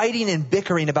 not fighting and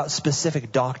bickering about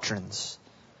specific doctrines.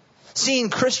 Seeing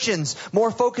Christians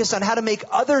more focused on how to make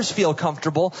others feel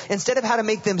comfortable instead of how to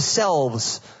make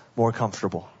themselves more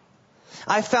comfortable.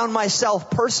 I found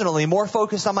myself personally more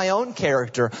focused on my own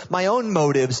character, my own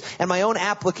motives, and my own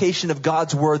application of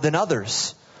God's word than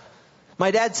others. My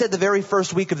dad said the very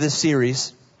first week of this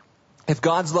series, if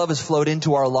God's love has flowed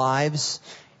into our lives,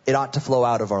 it ought to flow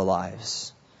out of our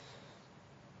lives.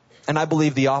 And I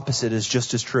believe the opposite is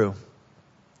just as true.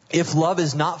 If love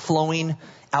is not flowing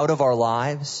out of our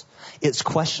lives, it's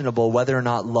questionable whether or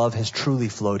not love has truly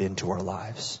flowed into our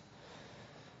lives.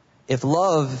 If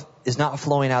love is not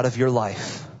flowing out of your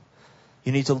life,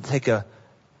 you need to take a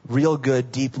real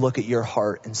good, deep look at your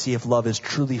heart and see if love has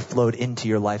truly flowed into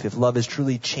your life, if love has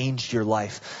truly changed your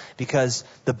life. Because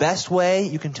the best way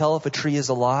you can tell if a tree is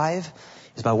alive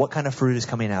is by what kind of fruit is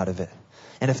coming out of it.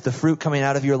 And if the fruit coming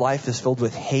out of your life is filled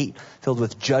with hate, filled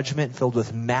with judgment, filled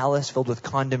with malice, filled with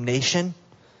condemnation,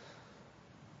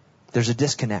 there's a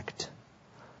disconnect.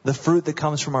 The fruit that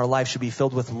comes from our life should be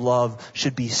filled with love,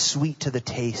 should be sweet to the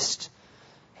taste,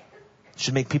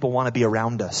 should make people want to be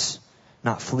around us,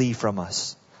 not flee from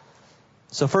us.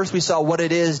 So first we saw what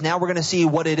it is. Now we're going to see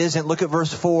what it isn't. Look at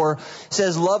verse 4. It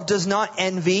says, love does not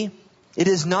envy. It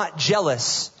is not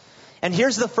jealous. And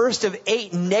here's the first of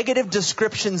 8 negative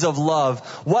descriptions of love.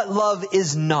 What love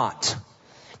is not.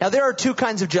 Now there are 2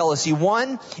 kinds of jealousy.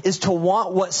 One is to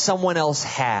want what someone else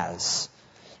has.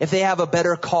 If they have a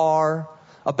better car,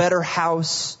 a better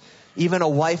house, even a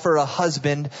wife or a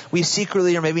husband, we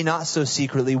secretly or maybe not so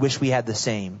secretly wish we had the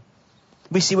same.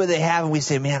 We see what they have and we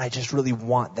say, man, I just really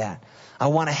want that. I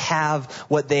want to have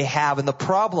what they have. And the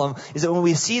problem is that when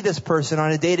we see this person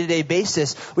on a day-to-day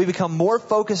basis, we become more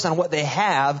focused on what they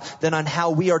have than on how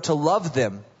we are to love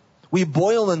them. We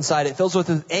boil inside. It fills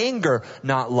with anger,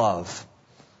 not love.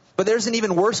 But there's an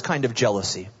even worse kind of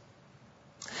jealousy.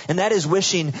 And that is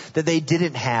wishing that they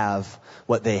didn't have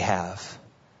what they have.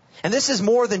 And this is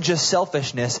more than just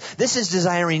selfishness. This is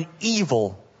desiring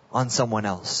evil on someone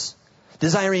else.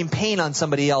 Desiring pain on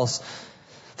somebody else.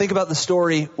 Think about the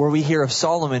story where we hear of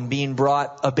Solomon being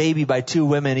brought a baby by 2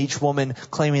 women, each woman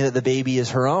claiming that the baby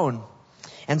is her own.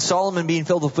 And Solomon, being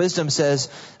filled with wisdom, says,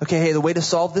 okay, hey, the way to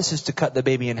solve this is to cut the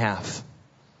baby in half.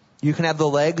 You can have the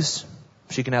legs,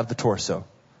 she can have the torso.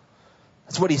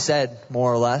 That's what he said,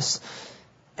 more or less.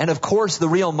 And of course, the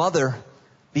real mother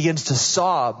begins to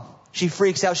sob. She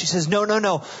freaks out. She says,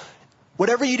 no.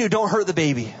 Whatever you do, don't hurt the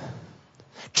baby.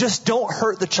 Just don't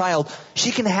hurt the child.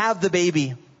 She can have the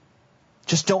baby.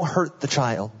 Just don't hurt the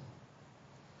child.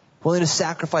 Willing to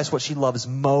sacrifice what she loves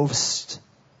most.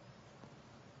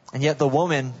 And yet the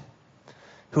woman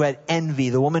who had envy,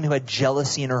 the woman who had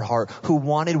jealousy in her heart, who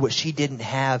wanted what she didn't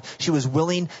have, she was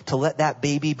willing to let that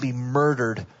baby be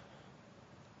murdered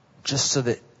just so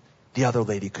that the other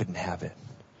lady couldn't have it.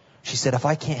 She said, if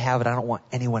I can't have it, I don't want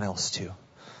anyone else to.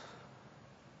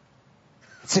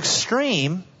 It's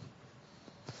extreme,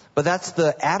 but that's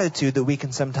the attitude that we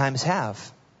can sometimes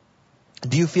have.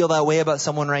 Do you feel that way about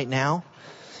someone right now?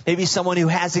 Maybe someone who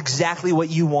has exactly what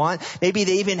you want. Maybe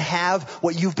they even have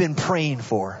what you've been praying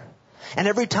for. And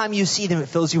every time you see them, it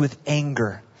fills you with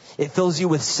anger. It fills you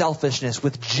with selfishness,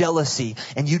 with jealousy,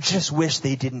 and you just wish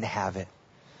they didn't have it.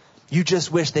 You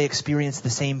just wish they experienced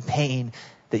the same pain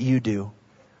that you do.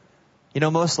 You know,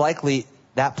 most likely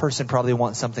that person probably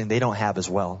wants something they don't have as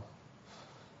well.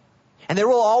 And there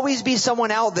will always be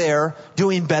someone out there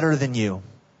doing better than you.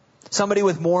 Somebody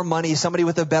with more money, somebody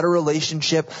with a better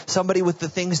relationship, somebody with the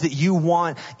things that you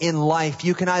want in life.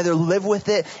 You can either live with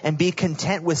it and be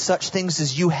content with such things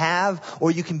as you have,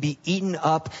 or you can be eaten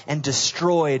up and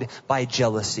destroyed by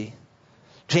jealousy.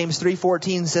 James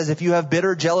 3:14 says, if you have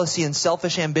bitter jealousy and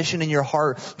selfish ambition in your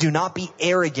heart, do not be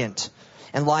arrogant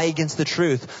and lie against the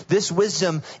truth. This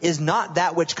wisdom is not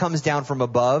that which comes down from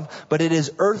above, but it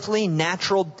is earthly,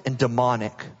 natural, and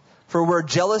demonic. For where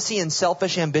jealousy and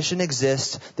selfish ambition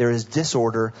exist, there is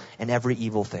disorder and every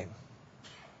evil thing.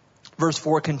 Verse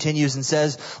 4 continues and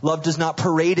says, love does not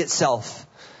parade itself.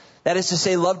 That is to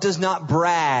say, love does not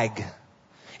brag.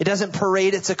 It doesn't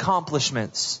parade its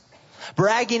accomplishments.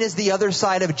 Bragging is the other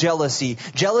side of jealousy.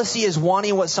 Jealousy is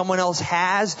wanting what someone else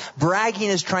has. Bragging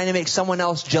is trying to make someone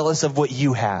else jealous of what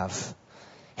you have.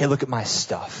 Hey, look at my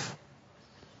stuff.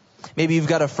 Maybe you've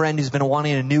got a friend who's been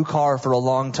wanting a new car for a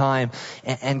long time,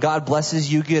 and God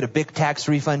blesses you, get a big tax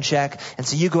refund check, and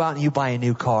so you go out and you buy a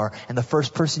new car, and the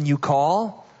first person you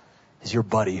call is your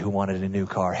buddy who wanted a new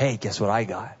car. Hey, guess what I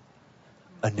got?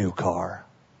 A new car.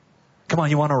 Come on,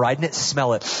 you want to ride in it?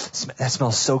 Smell it. That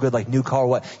smells so good, like new car.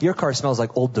 What? Your car smells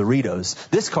like old Doritos.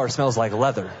 This car smells like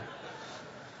leather.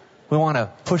 We want to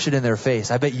push it in their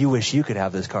face. I bet you wish you could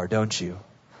have this car, don't you?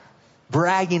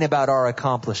 Bragging about our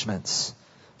accomplishments.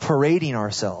 parading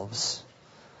ourselves.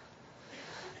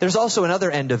 There's also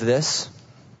another end of this.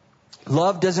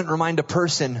 Love doesn't remind a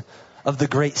person of the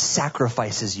great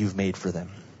sacrifices you've made for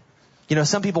them. You know,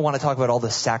 some people want to talk about all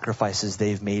the sacrifices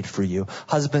they've made for you.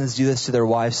 Husbands do this to their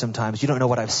wives sometimes. You don't know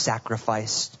what I've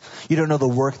sacrificed. You don't know the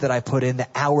work that I put in, the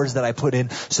hours that I put in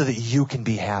so that you can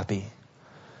be happy.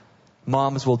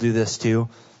 Moms will do this too.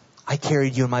 I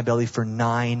carried you in my belly for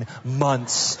 9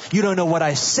 months. You don't know what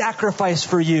I sacrificed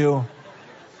for you.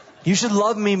 You should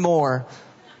love me more.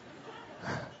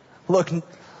 Look,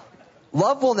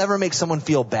 love will never make someone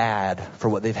feel bad for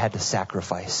what they've had to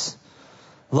sacrifice.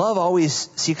 Love always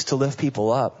seeks to lift people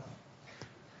up.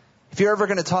 If you're ever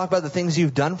going to talk about the things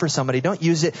you've done for somebody, don't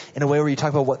use it in a way where you talk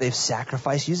about what they've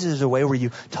sacrificed. Use it as a way where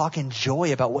you talk in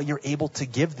joy about what you're able to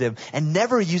give them, and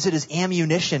never use it as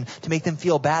ammunition to make them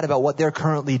feel bad about what they're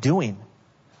currently doing.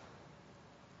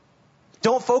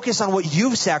 Don't focus on what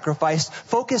you've sacrificed.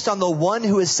 Focus on the one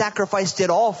who has sacrificed it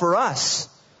all for us.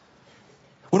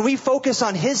 When we focus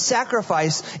on his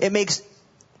sacrifice, it makes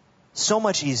so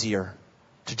much easier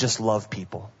to just love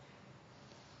people.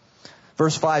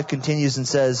 Verse 5 continues and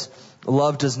says,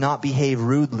 love does not behave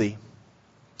rudely.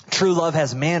 True love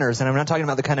has manners, and I'm not talking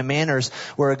about the kind of manners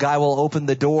where a guy will open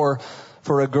the door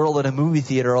for a girl at a movie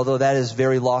theater, although that is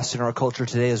very lost in our culture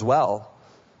today as well.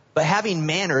 But having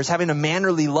manners, having a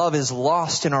mannerly love is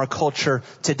lost in our culture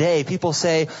today. People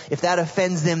say, if that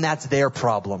offends them, that's their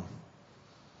problem.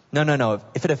 No.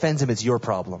 If it offends them, it's your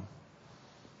problem.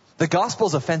 The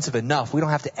gospel's offensive enough. We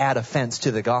don't have to add offense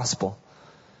to the gospel.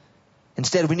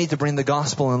 Instead, we need to bring the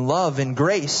gospel in love and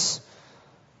grace,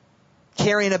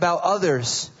 caring about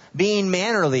others, being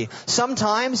mannerly.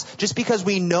 Sometimes, just because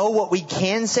we know what we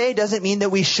can say doesn't mean that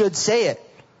we should say it.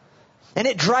 And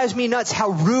it drives me nuts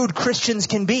how rude Christians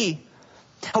can be.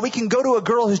 How we can go to a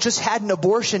girl who's just had an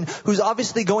abortion, who's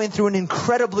obviously going through an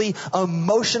incredibly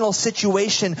emotional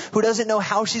situation, who doesn't know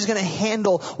how she's going to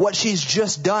handle what she's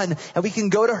just done. And we can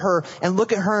go to her and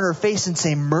look at her in her face and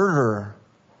say, murderer.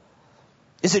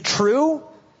 Is it true?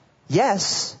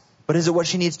 Yes. But is it what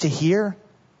she needs to hear?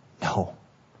 No.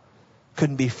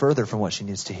 Couldn't be further from what she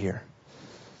needs to hear.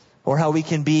 Or how we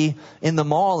can be in the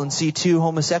mall and see 2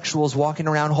 homosexuals walking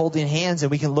around holding hands, and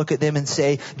we can look at them and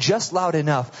say, just loud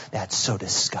enough, that's so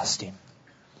disgusting.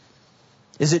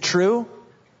 Is it true?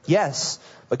 Yes.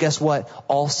 But guess what?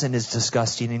 All sin is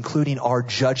disgusting, including our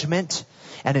judgment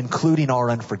and including our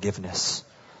unforgiveness.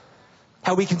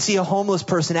 How we can see a homeless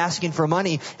person asking for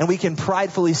money, and we can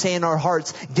pridefully say in our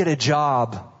hearts, get a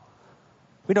job.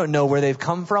 We don't know where they've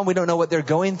come from. We don't know what they're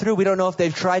going through. We don't know if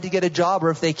they've tried to get a job or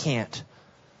if they can't.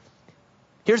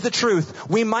 Here's the truth.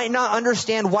 We might not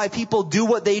understand why people do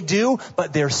what they do,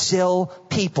 but they're still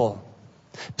people.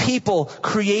 People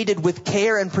created with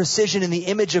care and precision in the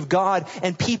image of God,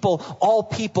 and all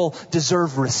people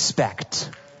deserve respect.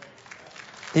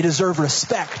 They deserve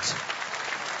respect.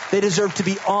 They deserve to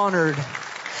be honored.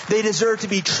 They deserve to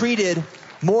be treated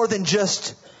more than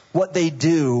just what they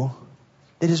do.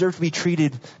 They deserve to be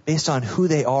treated based on who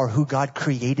they are, who God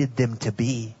created them to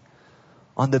be,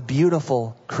 on the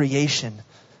beautiful creation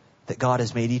that God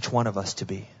has made each one of us to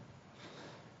be.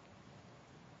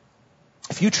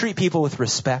 If you treat people with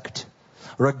respect,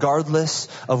 regardless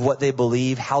of what they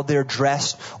believe, how they're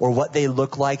dressed, or what they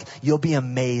look like, you'll be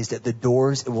amazed at the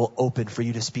doors it will open for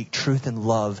you to speak truth and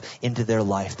love into their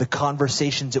life. The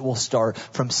conversations it will start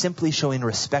from simply showing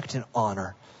respect and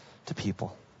honor to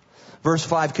people. Verse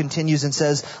 5 continues and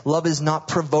says, love is not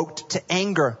provoked to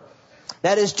anger.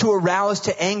 That is to arouse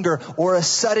to anger or a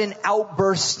sudden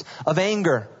outburst of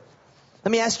anger.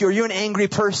 Let me ask you, are you an angry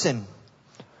person?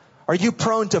 Are you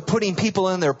prone to putting people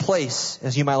in their place,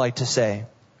 as you might like to say?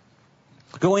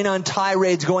 Going on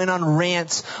tirades, going on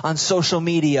rants on social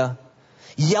media,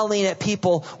 yelling at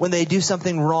people when they do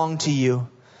something wrong to you,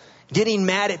 getting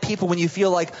mad at people when you feel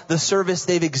like the service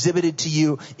they've exhibited to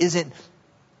you isn't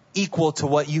equal to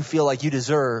what you feel like you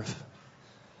deserve.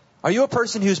 Are you a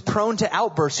person who's prone to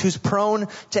outbursts, who's prone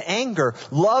to anger?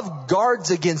 Love guards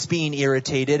against being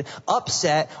irritated,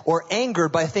 upset, or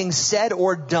angered by things said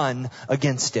or done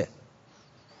against it.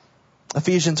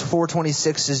 Ephesians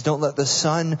 4:26 says, don't let the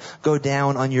sun go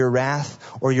down on your wrath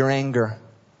or your anger.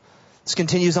 This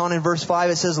continues on in verse 5.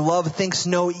 It says, love thinks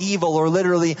no evil, or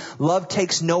literally, love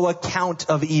takes no account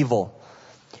of evil.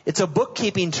 It's a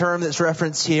bookkeeping term that's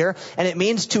referenced here, and it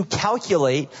means to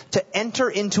calculate, to enter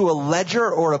into a ledger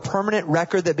or a permanent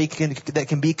record that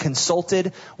can be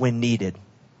consulted when needed.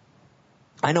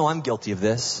 I know I'm guilty of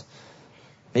this.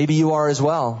 Maybe you are as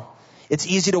well. It's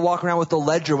easy to walk around with the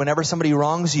ledger whenever somebody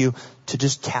wrongs you to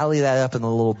just tally that up in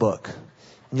the little book.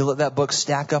 And you let that book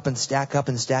stack up and stack up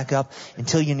and stack up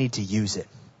until you need to use it.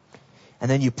 And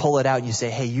then you pull it out and you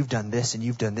say, hey, you've done this and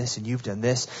you've done this and you've done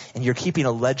this. And you're keeping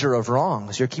a ledger of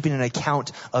wrongs. You're keeping an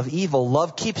account of evil.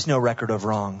 Love keeps no record of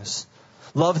wrongs.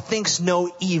 Love thinks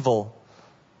no evil.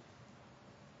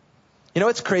 You know,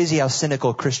 it's crazy how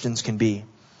cynical Christians can be.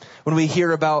 When we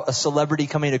hear about a celebrity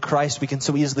coming to Christ, we can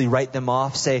so easily write them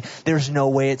off, say, there's no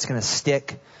way it's going to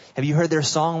stick. Have you heard their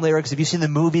song lyrics? Have you seen the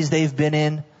movies they've been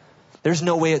in? There's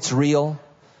no way it's real.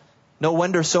 No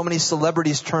wonder so many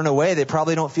celebrities turn away. They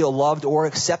probably don't feel loved or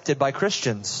accepted by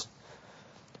Christians.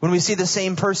 When we see the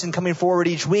same person coming forward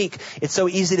each week, it's so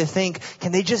easy to think,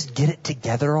 can they just get it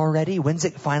together already? When's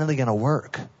it finally going to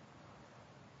work?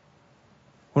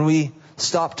 When we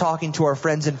stop talking to our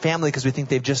friends and family because we think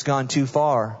they've just gone too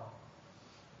far.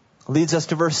 It leads us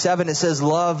to verse 7. It says,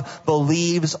 love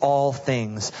believes all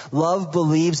things. Love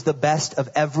believes the best of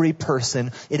every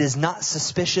person. It is not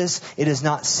suspicious. It is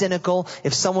not cynical.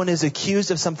 If someone is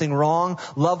accused of something wrong,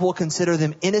 love will consider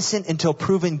them innocent until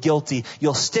proven guilty.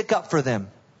 You'll stick up for them.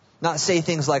 Not say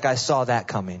things like, I saw that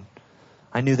coming.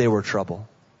 I knew they were trouble.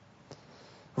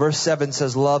 Verse 7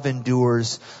 says, love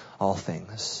endures all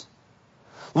things.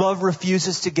 Love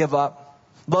refuses to give up.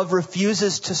 Love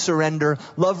refuses to surrender.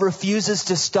 Love refuses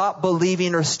to stop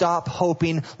believing or stop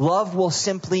hoping. Love will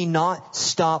simply not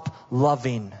stop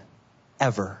loving,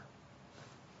 ever.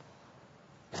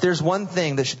 If there's one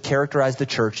thing that should characterize the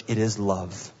church, it is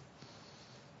love.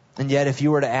 And yet, if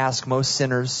you were to ask most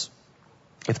sinners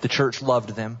if the church loved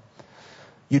them,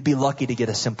 you'd be lucky to get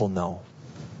a simple no.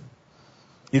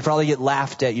 You'd probably get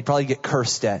laughed at. You'd probably get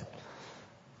cursed at.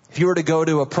 If you were to go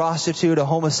to a prostitute, a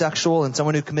homosexual, and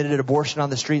someone who committed an abortion on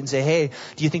the street and say, hey,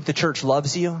 do you think the church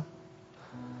loves you?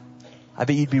 I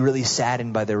bet you'd be really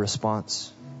saddened by their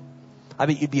response. I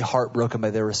bet you'd be heartbroken by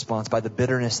their response, by the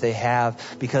bitterness they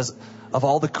have because of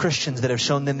all the Christians that have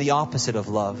shown them the opposite of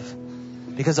love.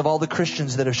 Because of all the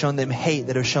Christians that have shown them hate,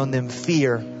 that have shown them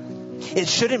fear. It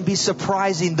shouldn't be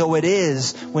surprising, though it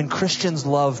is, when Christians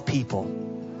love people.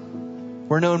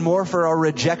 We're known more for our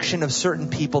rejection of certain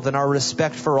people than our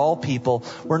respect for all people.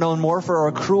 We're known more for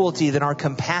our cruelty than our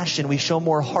compassion. We show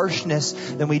more harshness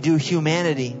than we do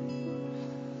humanity.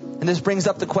 And this brings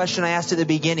up the question I asked at the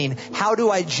beginning. How do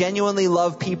I genuinely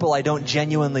love people I don't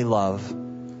genuinely love?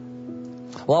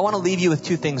 Well, I want to leave you with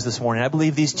two things this morning. I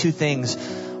believe these two things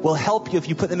will help you, if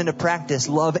you put them into practice,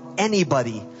 love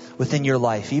anybody within your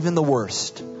life, even the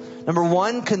worst. Number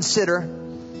one, consider.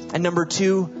 And number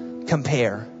two,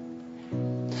 compare.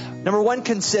 Number one,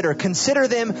 consider. Consider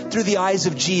them through the eyes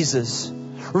of Jesus.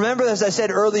 Remember, as I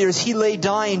said earlier, as he lay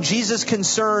dying, Jesus'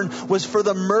 concern was for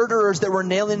the murderers that were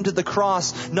nailed into the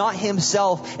cross, not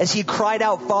himself. As he cried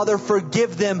out, Father,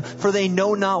 forgive them, for they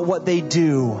know not what they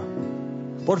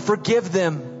do. Lord, forgive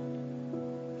them.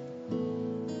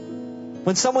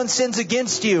 When someone sins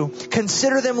against you,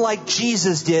 consider them like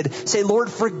Jesus did. Say, Lord,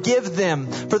 forgive them,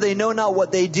 for they know not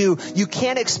what they do. You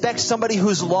can't expect somebody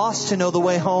who's lost to know the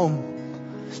way home.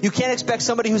 You can't expect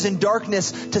somebody who's in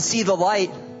darkness to see the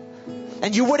light.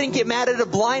 And you wouldn't get mad at a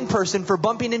blind person for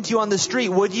bumping into you on the street,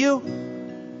 would you?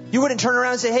 You wouldn't turn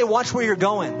around and say, hey, watch where you're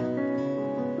going.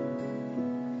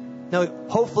 No,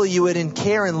 hopefully you would, in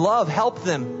care and love, help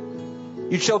them.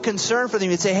 You'd show concern for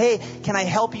them. You'd say, hey, can I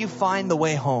help you find the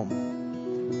way home?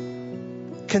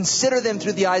 Consider them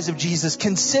through the eyes of Jesus.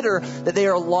 Consider that they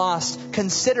are lost.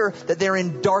 Consider that they're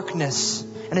in darkness.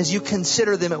 And as you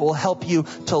consider them, it will help you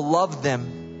to love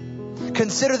them.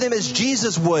 Consider them as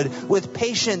Jesus would, with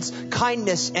patience,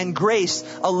 kindness, and grace.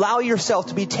 Allow yourself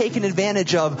to be taken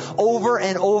advantage of over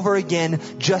and over again,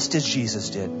 just as Jesus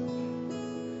did.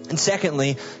 And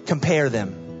secondly, compare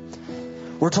them.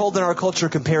 We're told in our culture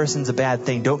comparison's a bad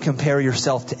thing. Don't compare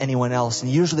yourself to anyone else.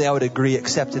 And usually I would agree,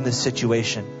 except in this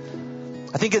situation.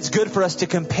 I think it's good for us to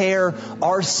compare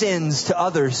our sins to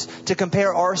others, to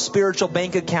compare our spiritual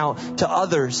bank account to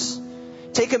others.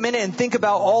 Take a minute and think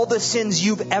about all the sins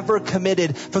you've ever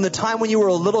committed from the time when you were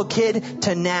a little kid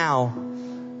to now.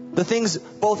 The things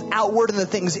both outward and the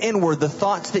things inward, the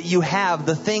thoughts that you have,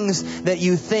 the things that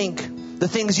you think, the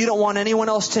things you don't want anyone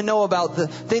else to know about, the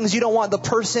things you don't want the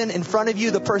person in front of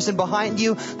you, the person behind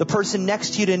you, the person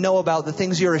next to you to know about, the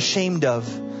things you're ashamed of.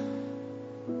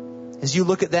 As you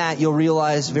look at that, you'll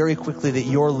realize very quickly that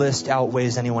your list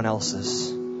outweighs anyone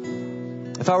else's.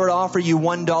 If I were to offer you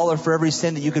 $1 for every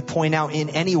sin that you could point out in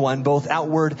anyone, both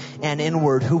outward and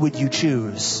inward, who would you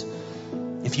choose?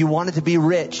 If you wanted to be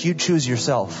rich, you'd choose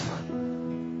yourself.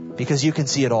 Because you can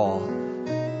see it all,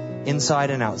 inside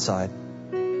and outside.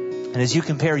 And as you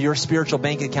compare your spiritual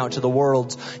bank account to the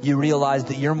world's, you realize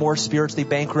that you're more spiritually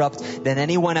bankrupt than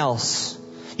anyone else.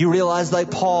 You realize,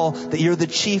 like Paul, that you're the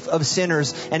chief of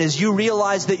sinners. And as you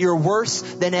realize that you're worse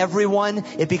than everyone,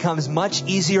 it becomes much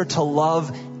easier to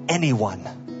love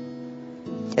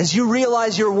anyone. As you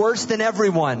realize you're worse than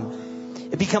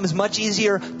everyone, it becomes much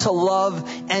easier to love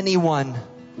anyone.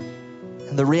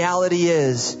 And the reality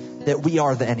is that we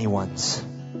are the anyones.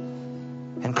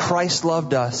 And Christ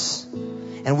loved us.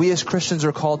 And we as Christians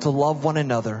are called to love one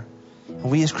another. And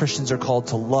we as Christians are called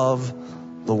to love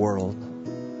the world.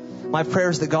 My prayer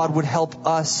is that God would help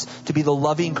us to be the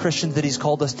loving Christians that He's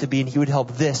called us to be, and He would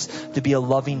help this to be a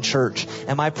loving church.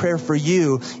 And my prayer for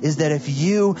you is that if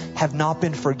you have not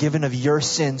been forgiven of your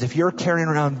sins, if you're carrying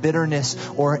around bitterness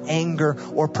or anger,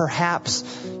 or perhaps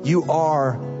you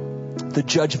are the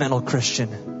judgmental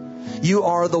Christian, you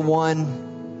are the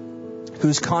one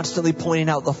who's constantly pointing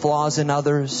out the flaws in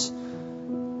others,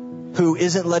 who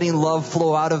isn't letting love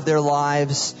flow out of their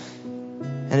lives.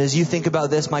 And as you think about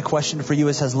this, my question for you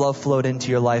is, has love flowed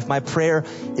into your life? My prayer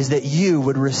is that you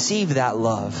would receive that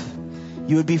love.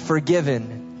 You would be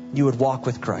forgiven. You would walk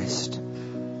with Christ.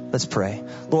 Let's pray.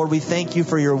 Lord, we thank you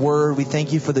for your word. We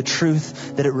thank you for the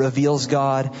truth that it reveals,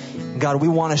 God. God, we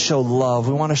want to show love.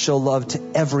 We want to show love to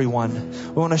everyone.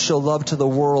 We want to show love to the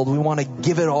world. We want to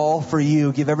give it all for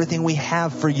you, give everything we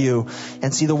have for you,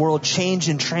 and see the world changed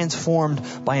and transformed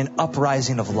by an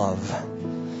uprising of love.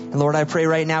 And Lord, I pray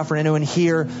right now for anyone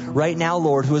here right now,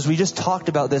 Lord, who, as we just talked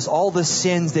about this, all the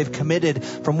sins they've committed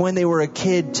from when they were a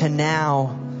kid to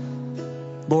now.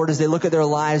 Lord, as they look at their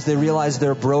lives, they realize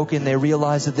they're broken. They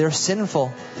realize that they're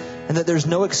sinful and that there's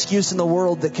no excuse in the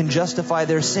world that can justify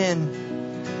their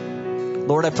sin.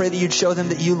 Lord, I pray that you'd show them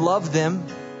that you love them,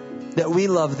 that we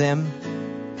love them,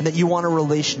 and that you want a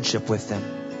relationship with them.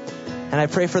 And I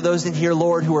pray for those in here,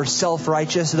 Lord, who are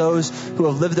self-righteous, those who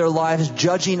have lived their lives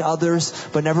judging others,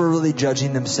 but never really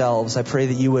judging themselves. I pray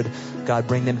that you would, God,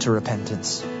 bring them to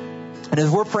repentance. And as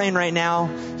we're praying right now,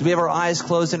 as we have our eyes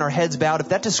closed and our heads bowed, if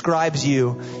that describes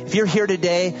you, if you're here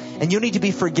today and you need to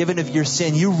be forgiven of your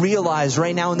sin, you realize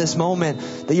right now in this moment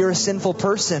that you're a sinful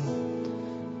person.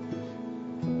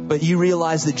 But you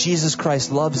realize that Jesus Christ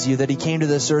loves you, that He came to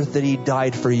this earth, that He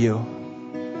died for you.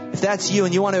 If that's you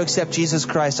and you want to accept Jesus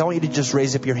Christ, I want you to just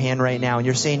raise up your hand right now. And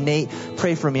you're saying, Nate,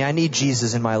 pray for me. I need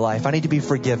Jesus in my life. I need to be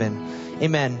forgiven.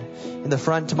 Amen. In the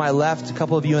front to my left, a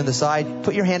couple of you on the side,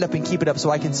 put your hand up and keep it up so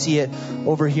I can see it.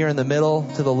 Over here in the middle,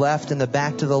 to the left, in the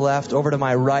back to the left, over to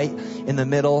my right, in the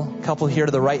middle, a couple here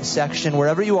to the right section.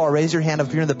 Wherever you are, raise your hand up.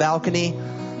 If you're in the balcony,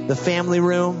 the family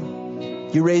room,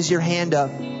 you raise your hand up.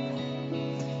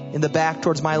 In the back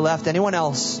towards my left. Anyone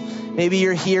else? Maybe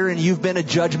you're here and you've been a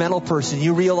judgmental person.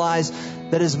 You realize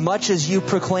that as much as you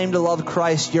proclaim to love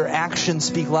Christ, your actions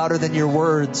speak louder than your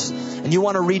words. And you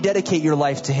want to rededicate your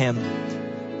life to Him.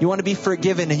 You want to be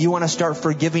forgiven and you want to start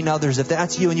forgiving others. If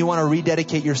that's you and you want to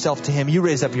rededicate yourself to Him, you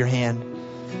raise up your hand.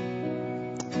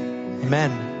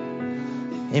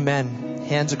 Amen. Amen.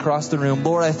 Hands across the room.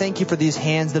 Lord, I thank you for these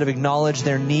hands that have acknowledged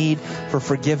their need for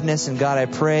forgiveness. And God, I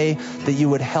pray that you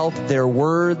would help their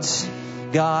words,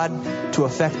 God, to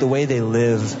affect the way they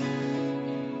live.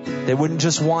 They wouldn't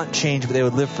just want change, but they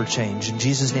would live for change. In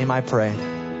Jesus' name I pray.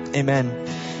 Amen.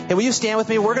 Hey, will you stand with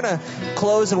me? We're going to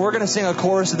close and we're going to sing a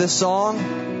chorus of this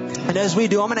song. And as we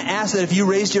do, I'm going to ask that if you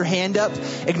raised your hand up,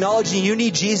 acknowledging you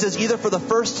need Jesus either for the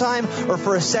first time or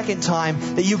for a second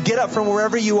time, that you get up from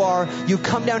wherever you are, you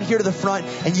come down here to the front,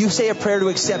 and you say a prayer to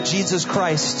accept Jesus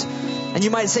Christ. And you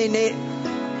might say, Nate,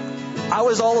 I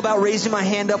was all about raising my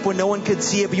hand up when no one could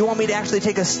see it, but you want me to actually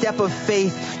take a step of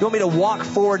faith. You want me to walk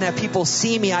forward and have people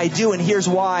see me. I do, and here's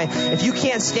why. If you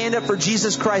can't stand up for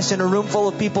Jesus Christ in a room full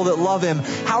of people that love Him,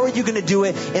 how are you going to do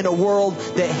it in a world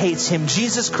that hates Him?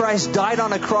 Jesus Christ died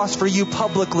on a cross for you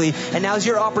publicly, and now's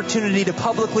your opportunity to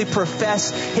publicly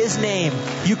profess His name.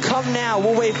 You come now.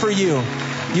 We'll wait for you.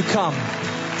 You come.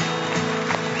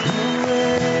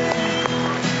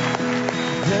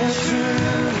 The truth.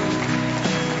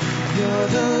 You're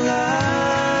the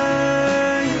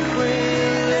light we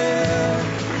live,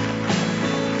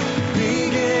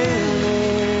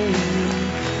 beginning,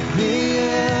 the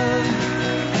end.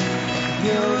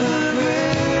 You're the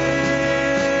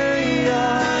great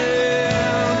I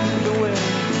am, the way,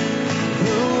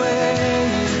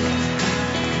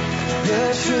 the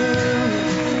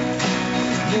truth.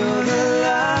 You're the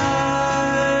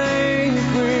light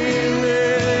we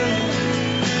live,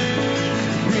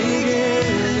 beginning.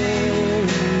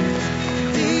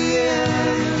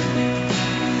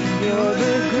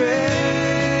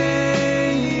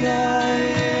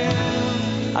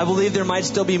 I believe there might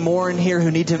still be more in here who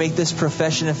need to make this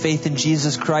profession of faith in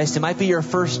Jesus Christ. It might be your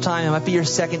first time. It might be your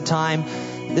second time.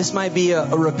 This might be a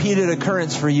repeated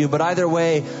occurrence for you, but either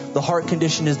way, the heart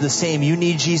condition is the same. You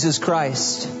need Jesus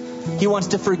Christ. He wants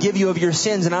to forgive you of your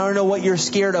sins, and I don't know what you're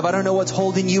scared of. I don't know what's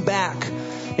holding you back.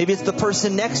 Maybe it's the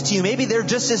person next to you. Maybe they're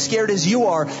just as scared as you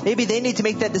are. Maybe they need to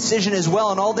make that decision as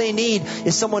well, and all they need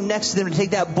is someone next to them to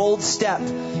take that bold step,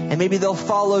 and maybe they'll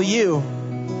follow you.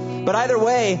 But either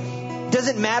way, it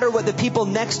doesn't matter what the people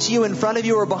next to you, in front of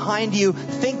you, or behind you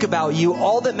think about you.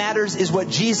 All that matters is what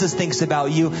Jesus thinks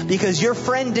about you, because your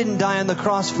friend didn't die on the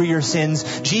cross for your sins.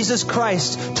 Jesus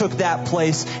Christ took that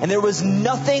place, and there was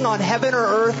nothing on heaven or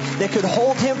earth that could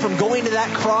hold him from going to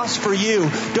that cross for you.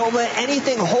 Don't let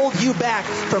anything hold you back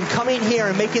from coming here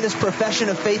and making this profession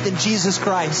of faith in Jesus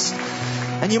Christ.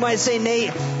 And you might say,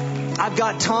 Nate, I've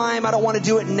got time. I don't want to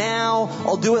do it now.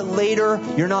 I'll do it later.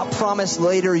 You're not promised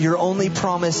later. You're only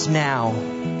promised now.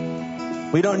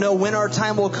 We don't know when our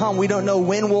time will come. We don't know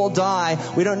when we'll die.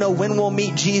 We don't know when we'll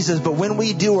meet Jesus. But when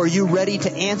we do, are you ready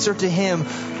to answer to him?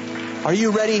 Are you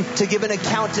ready to give an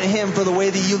account to him for the way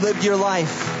that you lived your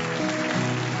life?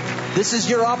 This is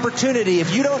your opportunity.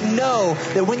 If you don't know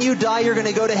that when you die you're going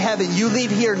to go to heaven, you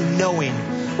leave here knowing.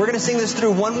 We're going to sing this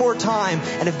through one more time.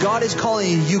 And if God is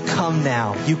calling you, you come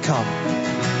now. You come.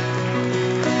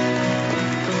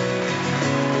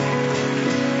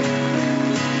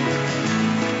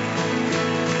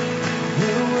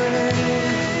 The way,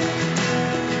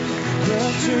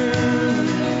 the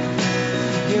truth,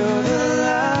 you're the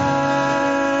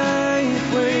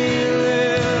life we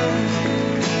live.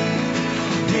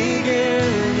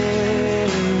 Beginning,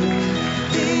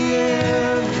 the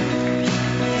end,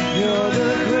 you're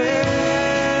the great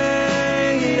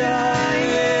I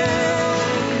am.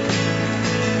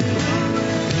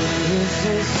 This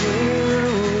is who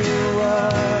you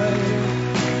are.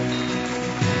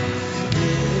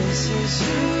 This is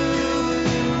who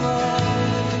you are.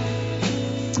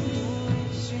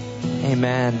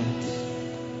 Amen.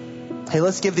 Hey,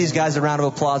 let's give these guys a round of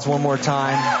applause one more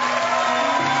time.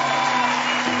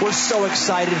 We're so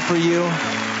excited for you.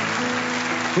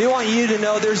 We want you to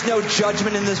know there's no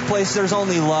judgment in this place. There's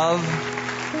only love.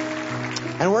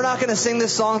 And we're not going to sing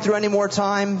this song through any more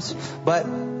times, but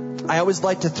I always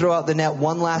like to throw out the net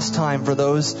one last time for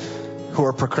those who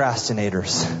are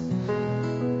procrastinators.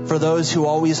 For those who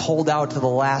always hold out to the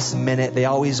last minute. They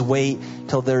always wait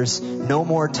till there's no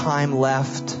more time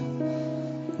left.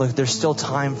 Look, there's still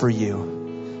time for you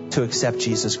to accept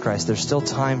Jesus Christ. There's still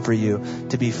time for you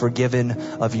to be forgiven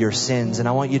of your sins. And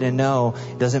I want you to know,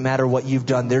 it doesn't matter what you've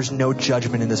done. There's no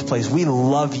judgment in this place. We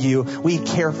love you. We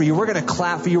care for you. We're going to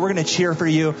clap for you. We're going to cheer for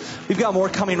you. We've got more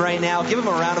coming right now. Give them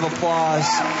a round of applause.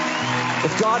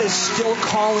 If God is still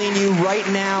calling you right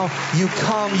now, you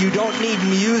come. You don't need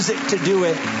music to do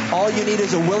it. All you need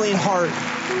is a willing heart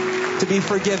to be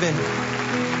forgiven.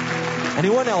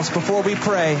 Anyone else before we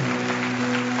pray?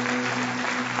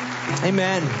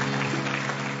 Amen.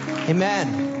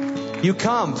 Amen. You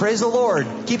come. Praise the Lord.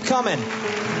 Keep coming.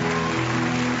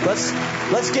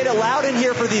 Let's get it loud in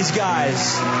here for these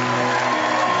guys.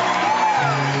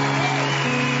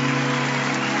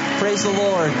 Praise the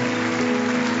Lord.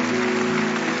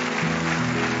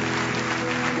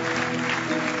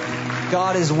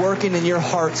 God is working in your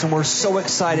hearts, and we're so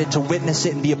excited to witness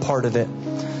it and be a part of it.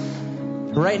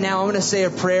 Right now, I'm going to say a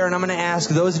prayer, and I'm going to ask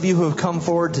those of you who have come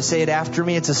forward to say it after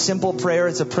me. It's a simple prayer.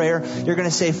 It's a prayer you're going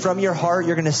to say from your heart.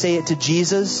 You're going to say it to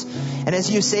Jesus. And as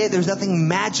you say it, there's nothing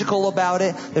magical about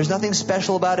it. There's nothing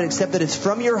special about it except that it's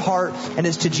from your heart and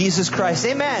it's to Jesus Christ.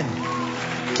 Amen.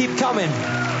 Keep coming.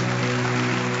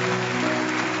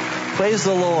 Praise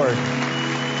the Lord.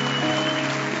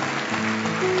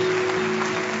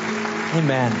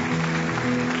 Amen.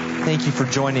 Thank you for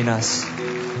joining us.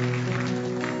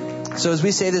 So as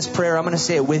we say this prayer, I'm going to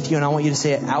say it with you, and I want you to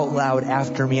say it out loud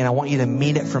after me, and I want you to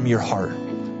mean it from your heart.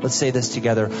 Let's say this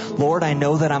together. Lord, I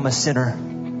know that I'm a sinner.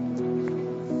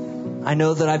 I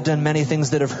know that I've done many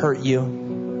things that have hurt you.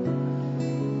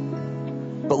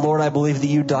 But Lord, I believe that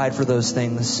you died for those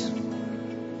things.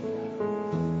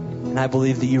 And I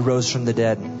believe that you rose from the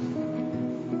dead.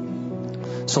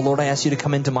 So Lord, I ask you to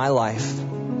come into my life.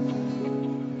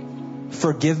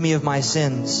 Forgive me of my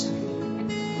sins.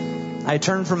 I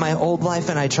turn from my old life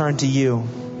and I turn to you.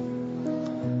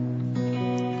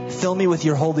 Fill me with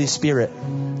your Holy Spirit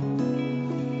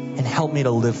and help me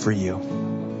to live for you.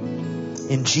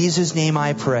 In Jesus' name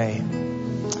I pray.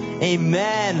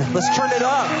 Amen. Let's turn it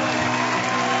up.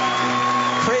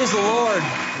 Praise the Lord.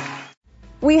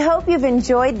 We hope you've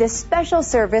enjoyed this special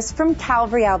service from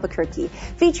Calvary Albuquerque,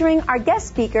 featuring our guest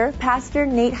speaker, Pastor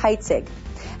Nate Heitzig.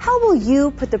 How will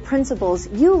you put the principles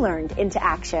you learned into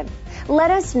action? Let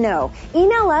us know.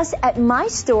 Email us at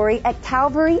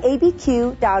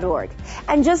mystory@calvaryabq.org.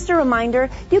 And just a reminder,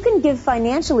 you can give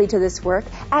financially to this work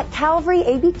at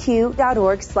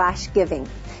calvaryabq.org/giving.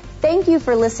 Thank you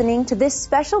for listening to this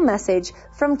special message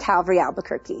from Calvary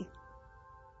Albuquerque.